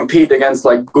had to compete against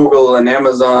like Google and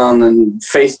Amazon and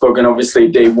Facebook, and obviously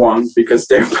they won because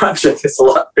their budget is a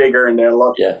lot bigger and they're a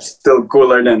lot still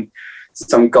cooler than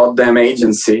some goddamn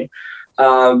agency.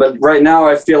 But right now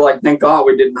I feel like, thank God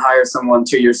we didn't hire someone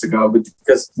 2 years ago,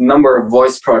 because the number of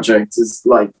voice projects is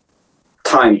like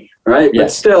tiny, right? Yes.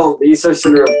 But still, these are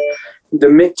sort of the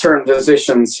midterm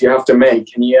decisions you have to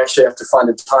make, and you actually have to find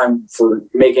the time for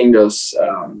making those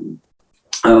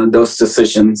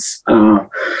decisions. And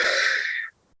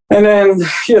then,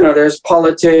 there's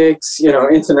politics,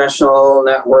 international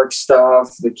network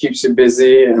stuff that keeps you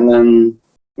busy. And then,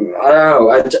 I don't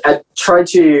know, I try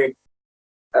to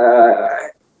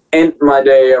end my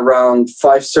day around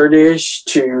 5:30ish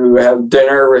to have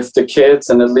dinner with the kids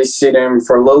and at least see them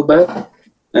for a little bit.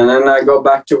 And then I go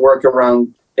back to work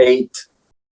around 8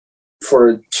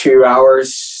 for 2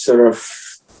 hours, sort of,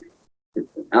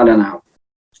 I don't know,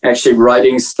 actually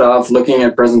writing stuff, looking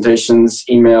at presentations,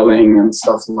 emailing and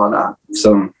stuff like that.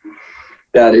 So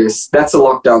that's a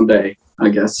lockdown day, I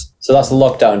guess. So that's a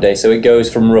lockdown day. So it goes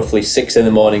from roughly 6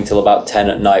 a.m. till about 10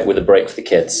 at night with a break for the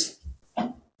kids.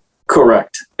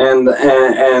 Correct. And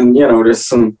there's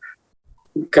some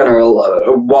kind of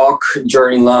a walk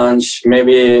during lunch,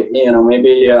 maybe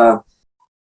the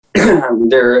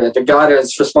guy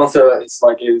that's responsible, it's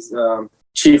like his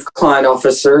chief client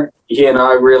officer. He and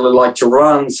I really like to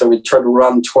run, so we try to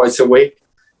run twice a week,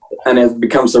 and it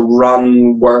becomes a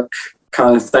run work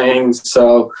kind of thing.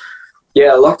 So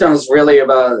yeah, lockdown is really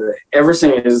about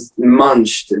everything is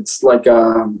munched. It's like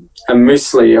a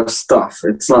muesli of stuff.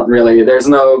 It's not really, there's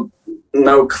no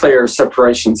clear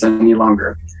separations any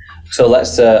longer. So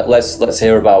let's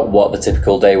hear about what the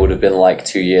typical day would have been like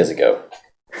 2 years ago.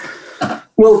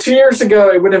 Well, 2 years ago,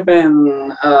 it would have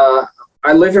been,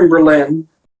 I live in Berlin,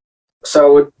 so I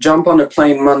would jump on a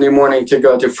plane Monday morning to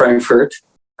go to Frankfurt,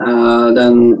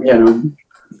 then,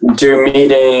 do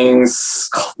meetings,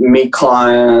 meet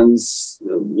clients,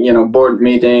 board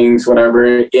meetings,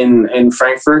 whatever, in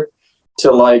Frankfurt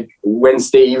till like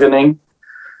Wednesday evening.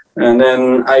 And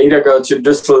then I either go to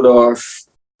Düsseldorf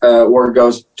or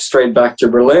go straight back to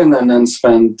Berlin and then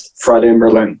spend Friday in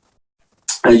Berlin.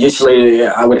 Usually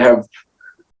I would have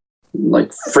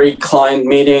like 3 client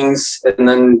meetings, and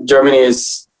then Germany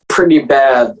is pretty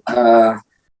bad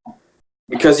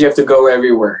because you have to go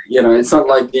everywhere. It's not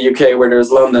like the UK where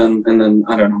there's London, and then,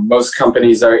 I don't know, most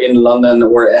companies are in London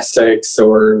or Essex,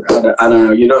 or I don't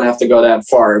know, you don't have to go that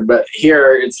far. But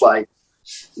here it's like,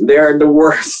 they're the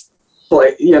worst.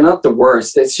 Like, not the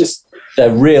worst, it's just,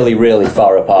 they're really, really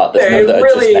far apart. They're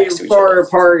really far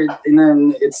apart, and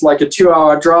then it's like a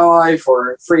 2-hour drive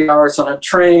or 3 hours on a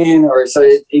train, or so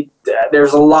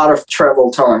there's a lot of travel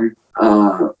time.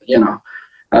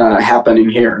 happening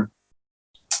here.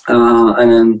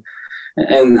 And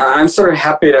I'm sort of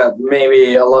happy that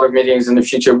maybe a lot of meetings in the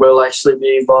future will actually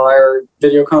be via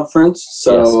video conference.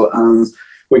 So yes.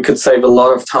 We could save a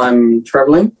lot of time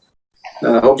traveling,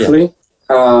 hopefully.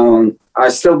 Yeah. I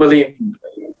still believe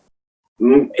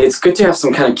it's good to have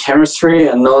some kind of chemistry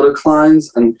and know the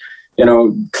clients, and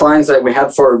clients that we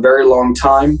had for a very long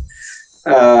time.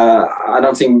 I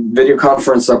don't think video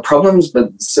conference are problems,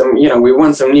 but we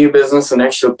won some new business and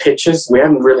actual pitches. We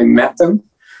haven't really met them.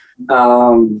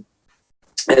 And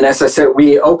as I said,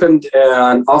 we opened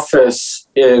an office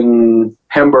in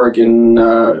Hamburg in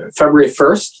February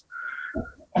 1st.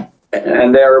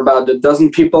 And there are about a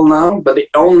dozen people now, but they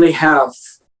only have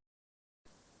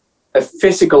a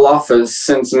physical office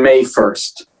since May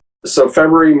 1st. So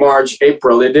February, March,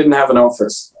 April, they didn't have an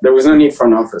office. There was no need for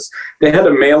an office. They had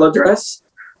a mail address,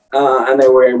 and they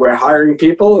were hiring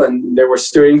people, and they were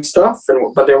doing stuff,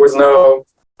 but there was no,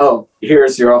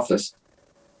 here's your office.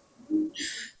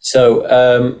 So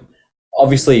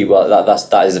obviously, well,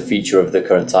 that is a feature of the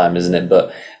current time, isn't it?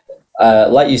 But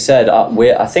like you said,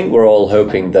 I think we're all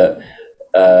hoping that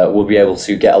we'll be able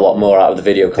to get a lot more out of the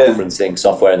video conferencing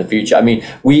software in the future. I mean,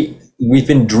 we've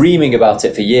been dreaming about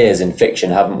it for years in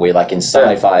fiction, haven't we? Like in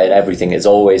sci-fi and everything, it's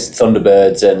always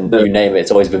Thunderbirds and you name it.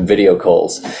 It's always been video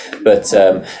calls. But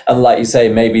and like you say,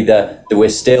 maybe we're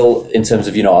still, in terms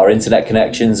of our internet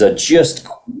connections are just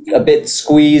a bit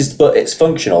squeezed, but it's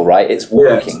functional, right? It's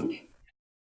working. Yes.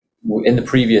 In the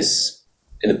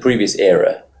previous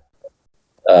era,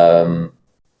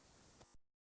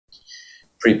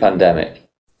 pre-pandemic,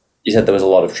 you said there was a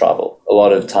lot of travel, a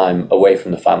lot of time away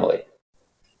from the family.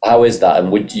 How is that?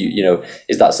 And would you,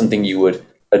 is that something you would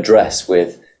address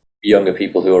with younger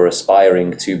people who are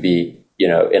aspiring to be,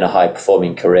 in a high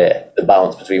performing career, the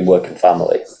balance between work and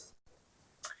family?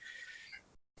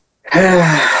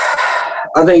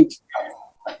 I think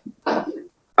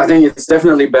it's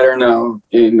definitely better now,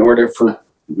 in order for,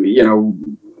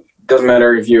 doesn't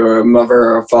matter if you're a mother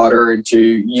or a father,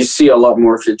 you see a lot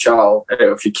more of your child,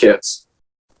 of your kids.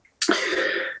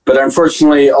 But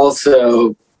unfortunately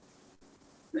also,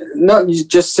 not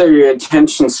just so your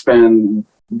attention span,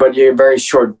 but your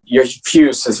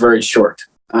fuse is very short.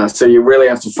 So you really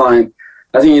have to find,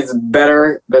 I think it's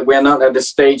better that we're not at the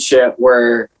stage yet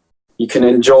where you can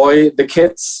enjoy the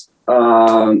kids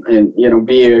and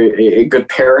be a good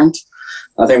parent.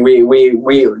 I think we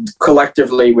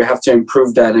collectively we have to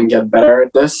improve that and get better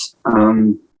at this.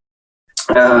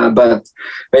 But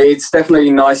it's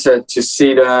definitely nicer to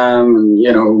see them,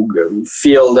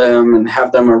 feel them and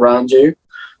have them around you.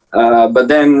 But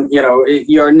then,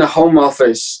 you're in the home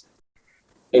office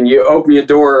and you open your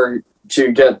door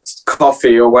to get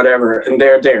coffee or whatever, and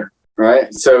they're there,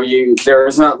 right? So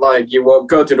there's not like you will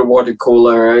go to the water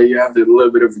cooler, you have a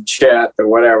little bit of a chat or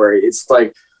whatever. It's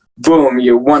like, boom,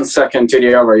 you 1 second to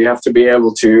the other. You have to be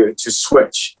able to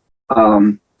switch,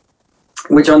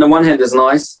 which on the one hand is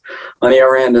nice. On the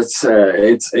other hand,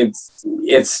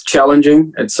 it's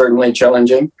challenging. It's certainly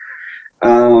challenging.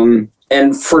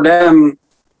 And for them,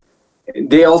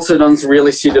 they also don't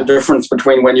really see the difference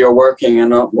between when you're working and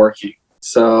not working.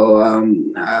 So,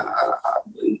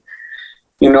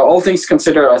 all things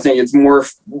considered, I think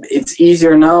it's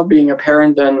easier now being a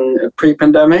parent than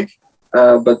pre-pandemic.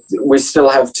 But we still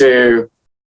have to,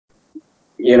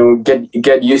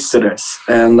 get used to this.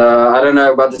 And I don't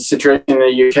know about the situation in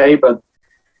the UK, but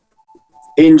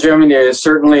in Germany,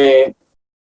 certainly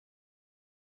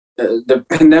the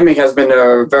pandemic has been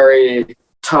a very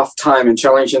tough time and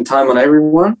challenging time on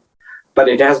everyone. But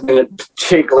it has been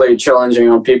particularly challenging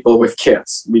on people with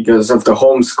kids because of the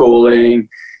homeschooling.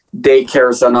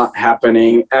 Daycares are not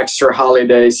happening. Extra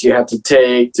holidays you have to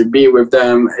take to be with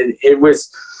them. It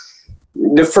was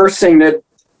the first thing that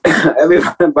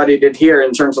everybody did here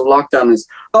in terms of lockdown is,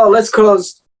 let's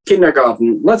close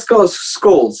kindergarten, let's close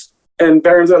schools. And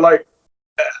parents are like,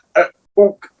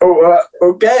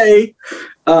 okay.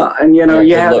 And you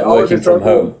had all of a sudden,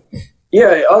 home.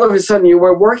 Yeah, all of a sudden you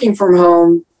were working from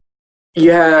home.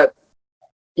 You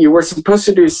were supposed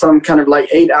to do some kind of like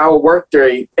 8-hour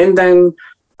workday, and then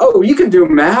you can do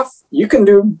math, you can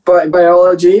do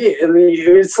biology, and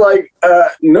it's like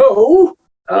no.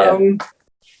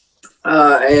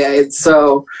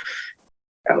 So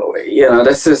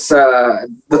this is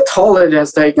the toll it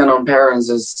has taken on parents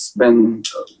has been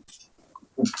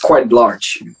quite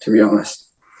large, to be honest.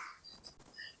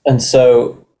 And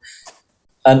so,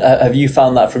 have you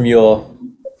found that from your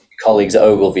colleagues at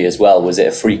Ogilvy as well? Was it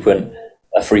a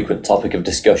frequent topic of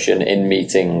discussion in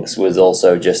meetings? Was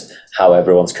also just how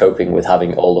everyone's coping with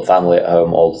having all the family at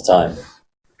home all the time?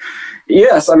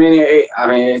 Yes, I mean,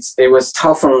 it was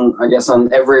tough on, I guess,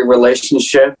 on every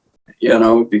relationship,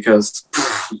 because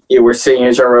you were seeing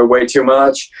each other way too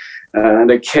much.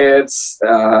 The kids,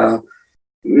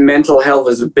 mental health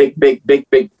is a big,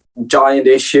 giant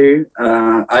issue.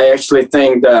 I actually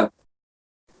think that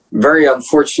very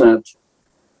unfortunate.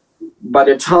 By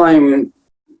the time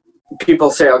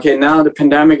people say, okay, now the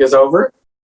pandemic is over,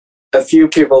 a few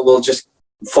people will just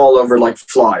fall over like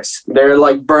flies. They're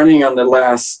like burning on the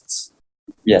last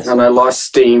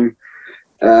steam.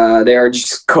 They are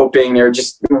just coping. They're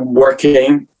just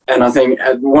working. And I think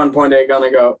at one point they're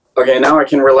going to go, okay, now I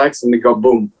can relax, and they go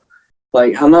boom.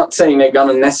 Like, I'm not saying they're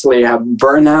going to necessarily have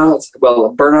burnouts.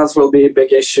 Well, burnouts will be a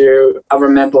big issue. Other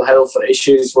mental health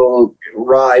issues will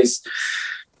rise.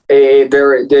 I'm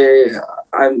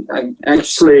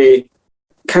actually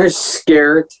kind of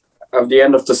scared of the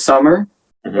end of the summer,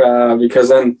 because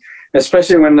then,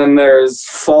 especially when then there's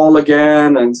fall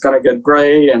again, and it's going to get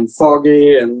gray and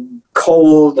foggy and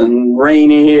cold and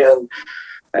rainy, and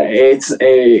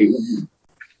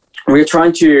we're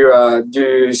trying to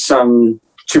do some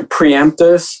to preempt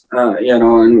this,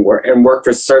 and work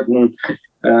with certain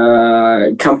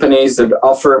companies that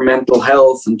offer mental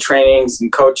health and trainings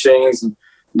and coachings. And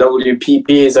WPP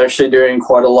is actually doing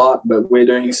quite a lot, but we're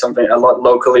doing something a lot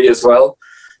locally as well.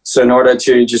 So in order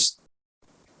to just,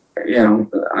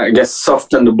 I guess,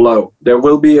 soften the blow. There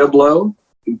will be a blow,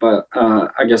 but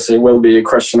I guess it will be a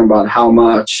question about how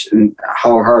much and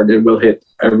how hard it will hit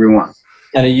everyone.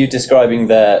 And are you describing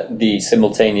the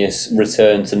simultaneous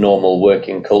return to normal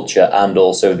working culture and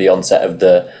also the onset of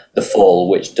the fall,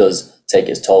 which does take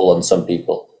its toll on some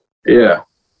people? Yeah,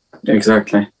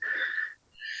 exactly.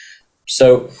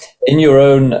 So in your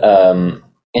own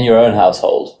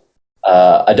household,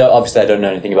 I don't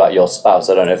know anything about your spouse.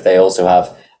 I don't know if they also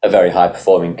have a very high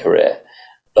performing career,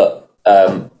 but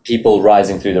people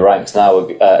rising through the ranks now,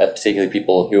 particularly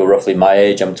people who are roughly my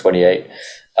age, I'm 28,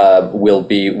 will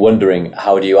be wondering,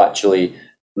 how do you actually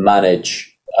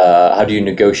manage, how do you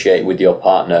negotiate with your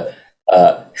partner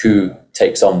who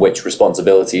takes on which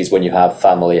responsibilities when you have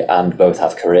family and both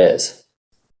have careers?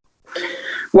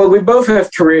 Well, we both have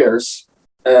careers.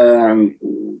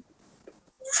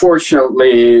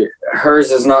 Fortunately, hers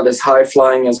is not as high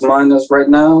flying as mine is right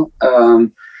now. I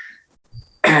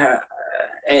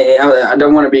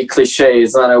don't want to be cliche.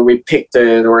 It's not that we picked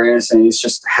it or anything. It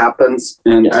just happens,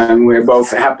 and we're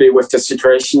both happy with the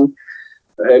situation.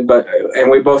 But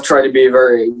we both try to be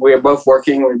we're both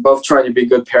working. We both try to be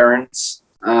good parents.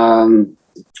 But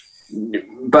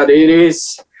it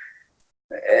is,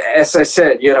 as I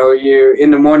said, you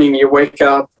in the morning you wake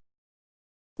up.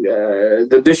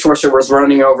 The dishwasher was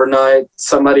running overnight.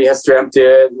 Somebody has to empty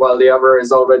it while the other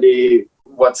is already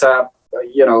WhatsApp,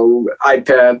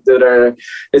 iPad.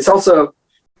 It's also,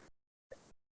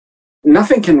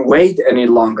 nothing can wait any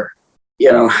longer.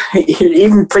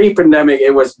 Even pre-pandemic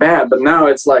it was bad, but now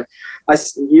it's like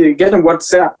you get a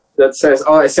WhatsApp that says,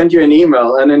 "Oh, I sent you an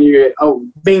email," and then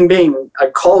bing, bing,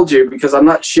 I called you because I'm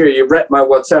not sure you read my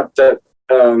WhatsApp. That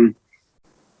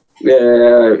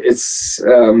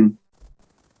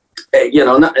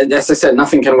as I said,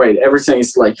 nothing can wait. Everything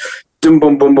is like boom,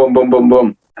 boom, boom, boom, boom, boom,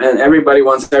 boom, and everybody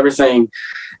wants everything.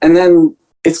 And then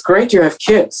it's great to have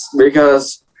kids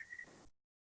because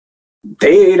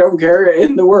they don't care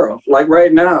in the world. Like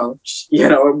right now,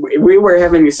 we were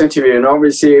having this interview, and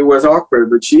obviously it was awkward,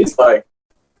 but she's like,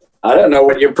 I don't know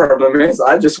what your problem is.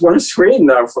 I just want to scream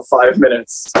now for 5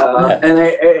 minutes. And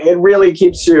it really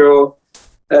keeps you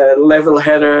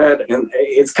level-headed, and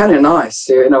it's kind of nice,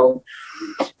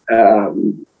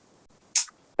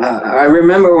 I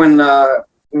remember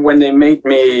when they made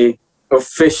me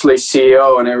officially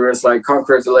CEO, and it was like,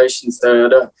 congratulations.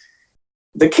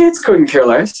 The kids couldn't care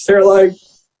less. They're like,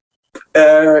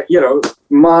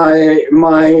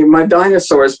 my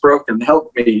dinosaur is broken.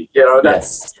 Help me.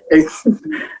 That's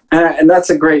and that's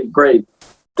a great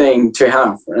thing to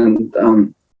have. And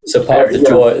so part of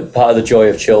the joy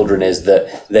of children is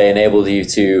that they enable you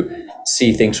to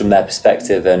see things from their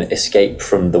perspective and escape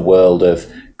from the world of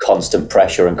constant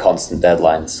pressure and constant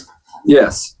deadlines.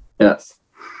 Yes.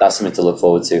 That's something to look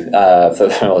forward to,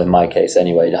 in my case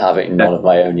anyway, having none of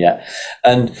my own yet.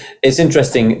 And it's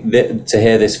interesting to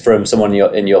hear this from someone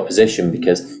in your position,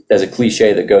 because there's a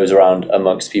cliche that goes around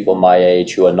amongst people my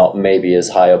age who are not maybe as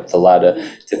high up the ladder,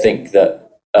 to think that,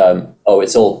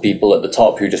 it's all people at the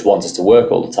top who just want us to work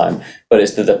all the time. But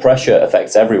it's that the pressure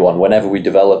affects everyone. Whenever we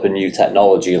develop a new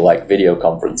technology like video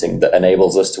conferencing that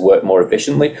enables us to work more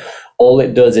efficiently, all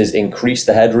it does is increase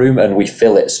the headroom, and we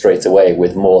fill it straight away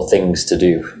with more things to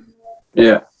do.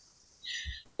 Yeah.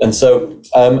 And so,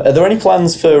 are there any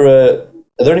plans for the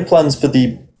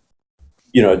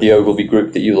the Ogilvy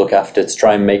group that you look after, to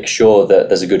try and make sure that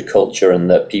there's a good culture and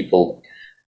that people,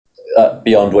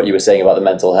 beyond what you were saying about the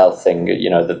mental health thing,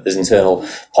 that there's internal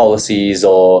policies,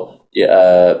 or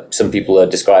some people are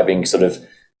describing sort of,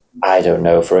 I don't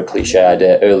know, for a cliche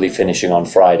idea, early finishing on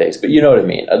Fridays, but you know what I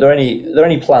mean. Are there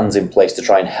any plans in place to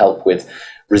try and help with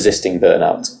resisting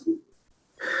burnout?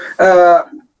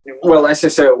 Well, as I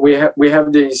said, we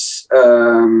have these.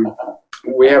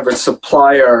 We have a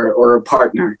supplier or a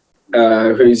partner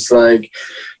who's like,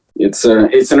 it's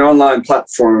an online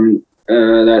platform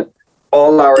that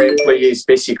all our employees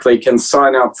basically can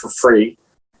sign up for free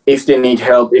if they need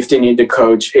help, if they need a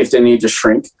coach, if they need a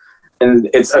shrink, and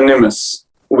it's anonymous.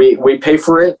 We pay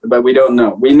for it, but we don't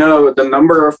know. We know the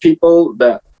number of people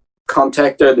that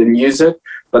contacted and use it,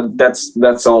 but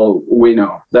that's all we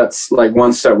know. That's like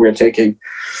one step we're taking.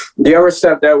 The other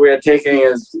step that we're taking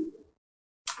is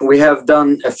we have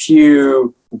done a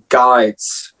few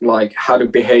guides, like how to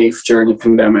behave during the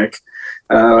pandemic.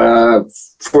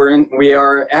 We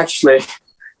are actually,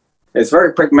 it's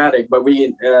very pragmatic, but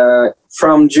we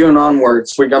from June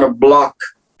onwards, we're going to block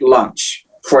lunch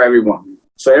for everyone.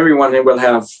 So everyone will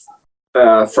have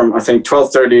from, I think,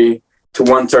 12:30 to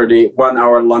 1:30, 1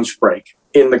 hour lunch break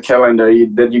in the calendar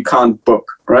that you can't book,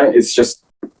 right? It's just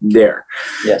there.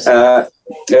 Yes.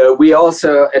 We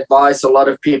also advise a lot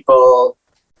of people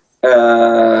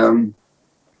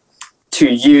to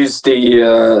use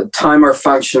the timer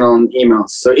function on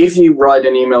emails. So if you write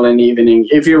an email in the evening,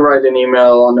 if you write an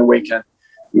email on the weekend,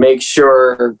 make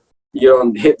sure you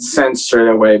don't hit send straight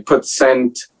away. Put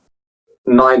send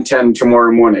 9:10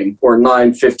 tomorrow morning or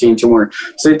 9:15 tomorrow.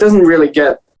 So it doesn't really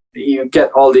get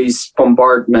all these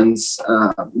bombardments,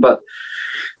 but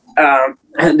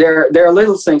there are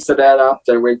little things that add up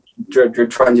that we're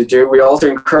trying to do. We also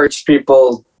encourage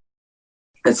people,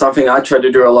 and something I try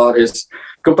to do a lot is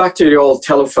go back to the old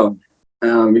telephone,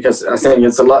 because I think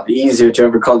it's a lot easier to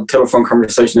have a telephone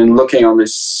conversation than looking on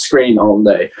this screen all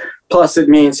day. Plus, it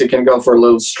means you can go for a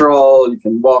little stroll, you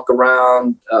can walk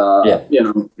around,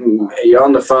 you're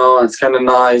on the phone, it's kind of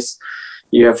nice.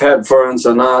 You have headphones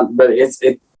or not, but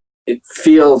it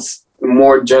feels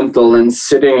more gentle than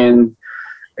sitting in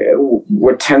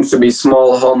what tends to be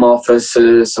small home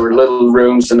offices or little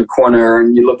rooms in the corner,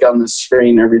 and you look on the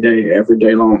screen every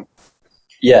day long.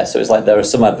 Yeah, so it's like there are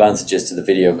some advantages to the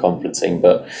video conferencing,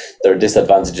 but there are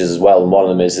disadvantages as well. And one of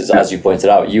them is as you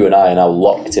pointed out, you and I are now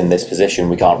locked in this position.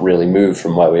 We can't really move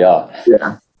from where we are.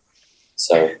 Yeah.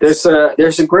 So there's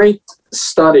a great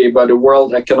study by the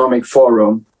World Economic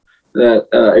Forum that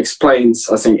explains,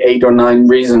 I think, 8 or 9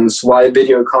 reasons why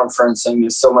video conferencing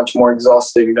is so much more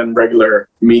exhausting than regular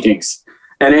meetings.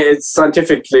 And it's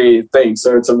scientifically thing,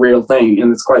 so it's a real thing,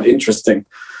 and it's quite interesting.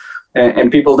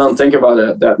 And people don't think about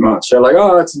it that much. They're like,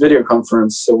 oh, it's a video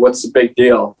conference, so what's the big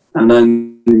deal? And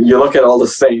then you look at all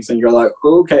these things and you're like,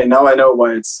 okay, now I know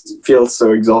why it feels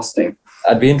so exhausting.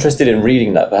 I'd be interested in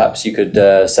reading that. Perhaps you could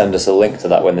send us a link to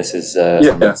that when this is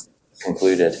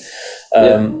concluded.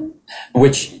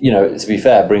 Which, to be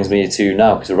fair, brings me to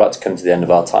now, because we're about to come to the end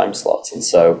of our time slot. And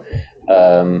so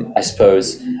I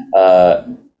suppose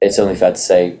it's only fair to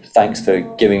say thanks for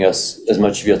giving us as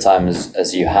much of your time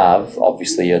as you have.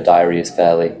 Obviously, your diary is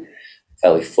fairly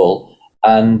full,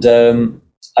 and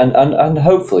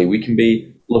hopefully we can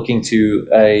be looking to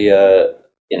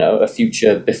a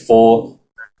future before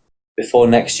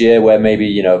next year, where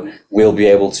maybe we'll be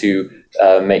able to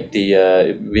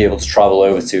be able to travel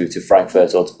over to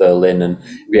Frankfurt or to Berlin and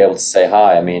be able to say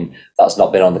hi. I mean, that's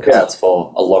not been on the cards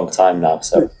for a long time now.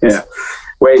 So yeah,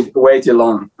 way too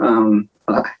long.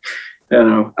 I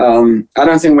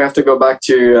don't think we have to go back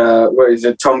to what is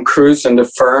it, Tom Cruise and the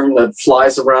firm that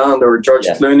flies around, or George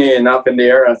Clooney and Up in the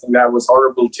Air. I think that was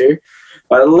horrible too.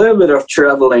 But a little bit of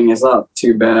traveling is not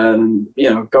too bad, and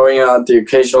going out the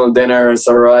occasional dinner is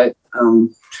all right.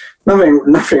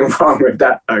 Nothing wrong with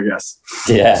that, I guess.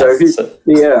 Yeah. So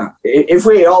if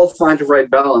we all find the right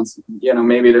balance,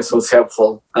 maybe this was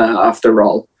helpful after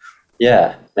all.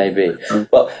 Yeah, maybe.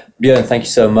 Well, Bjoern, thank you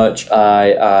so much.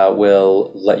 I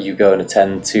will let you go and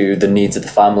attend to the needs of the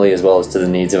family as well as to the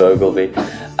needs of Ogilvy.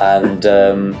 And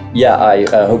I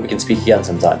hope we can speak again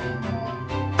sometime.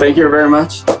 Thank you very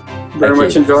much. Very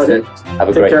much enjoyed it. Have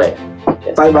a great day.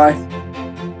 Bye-bye.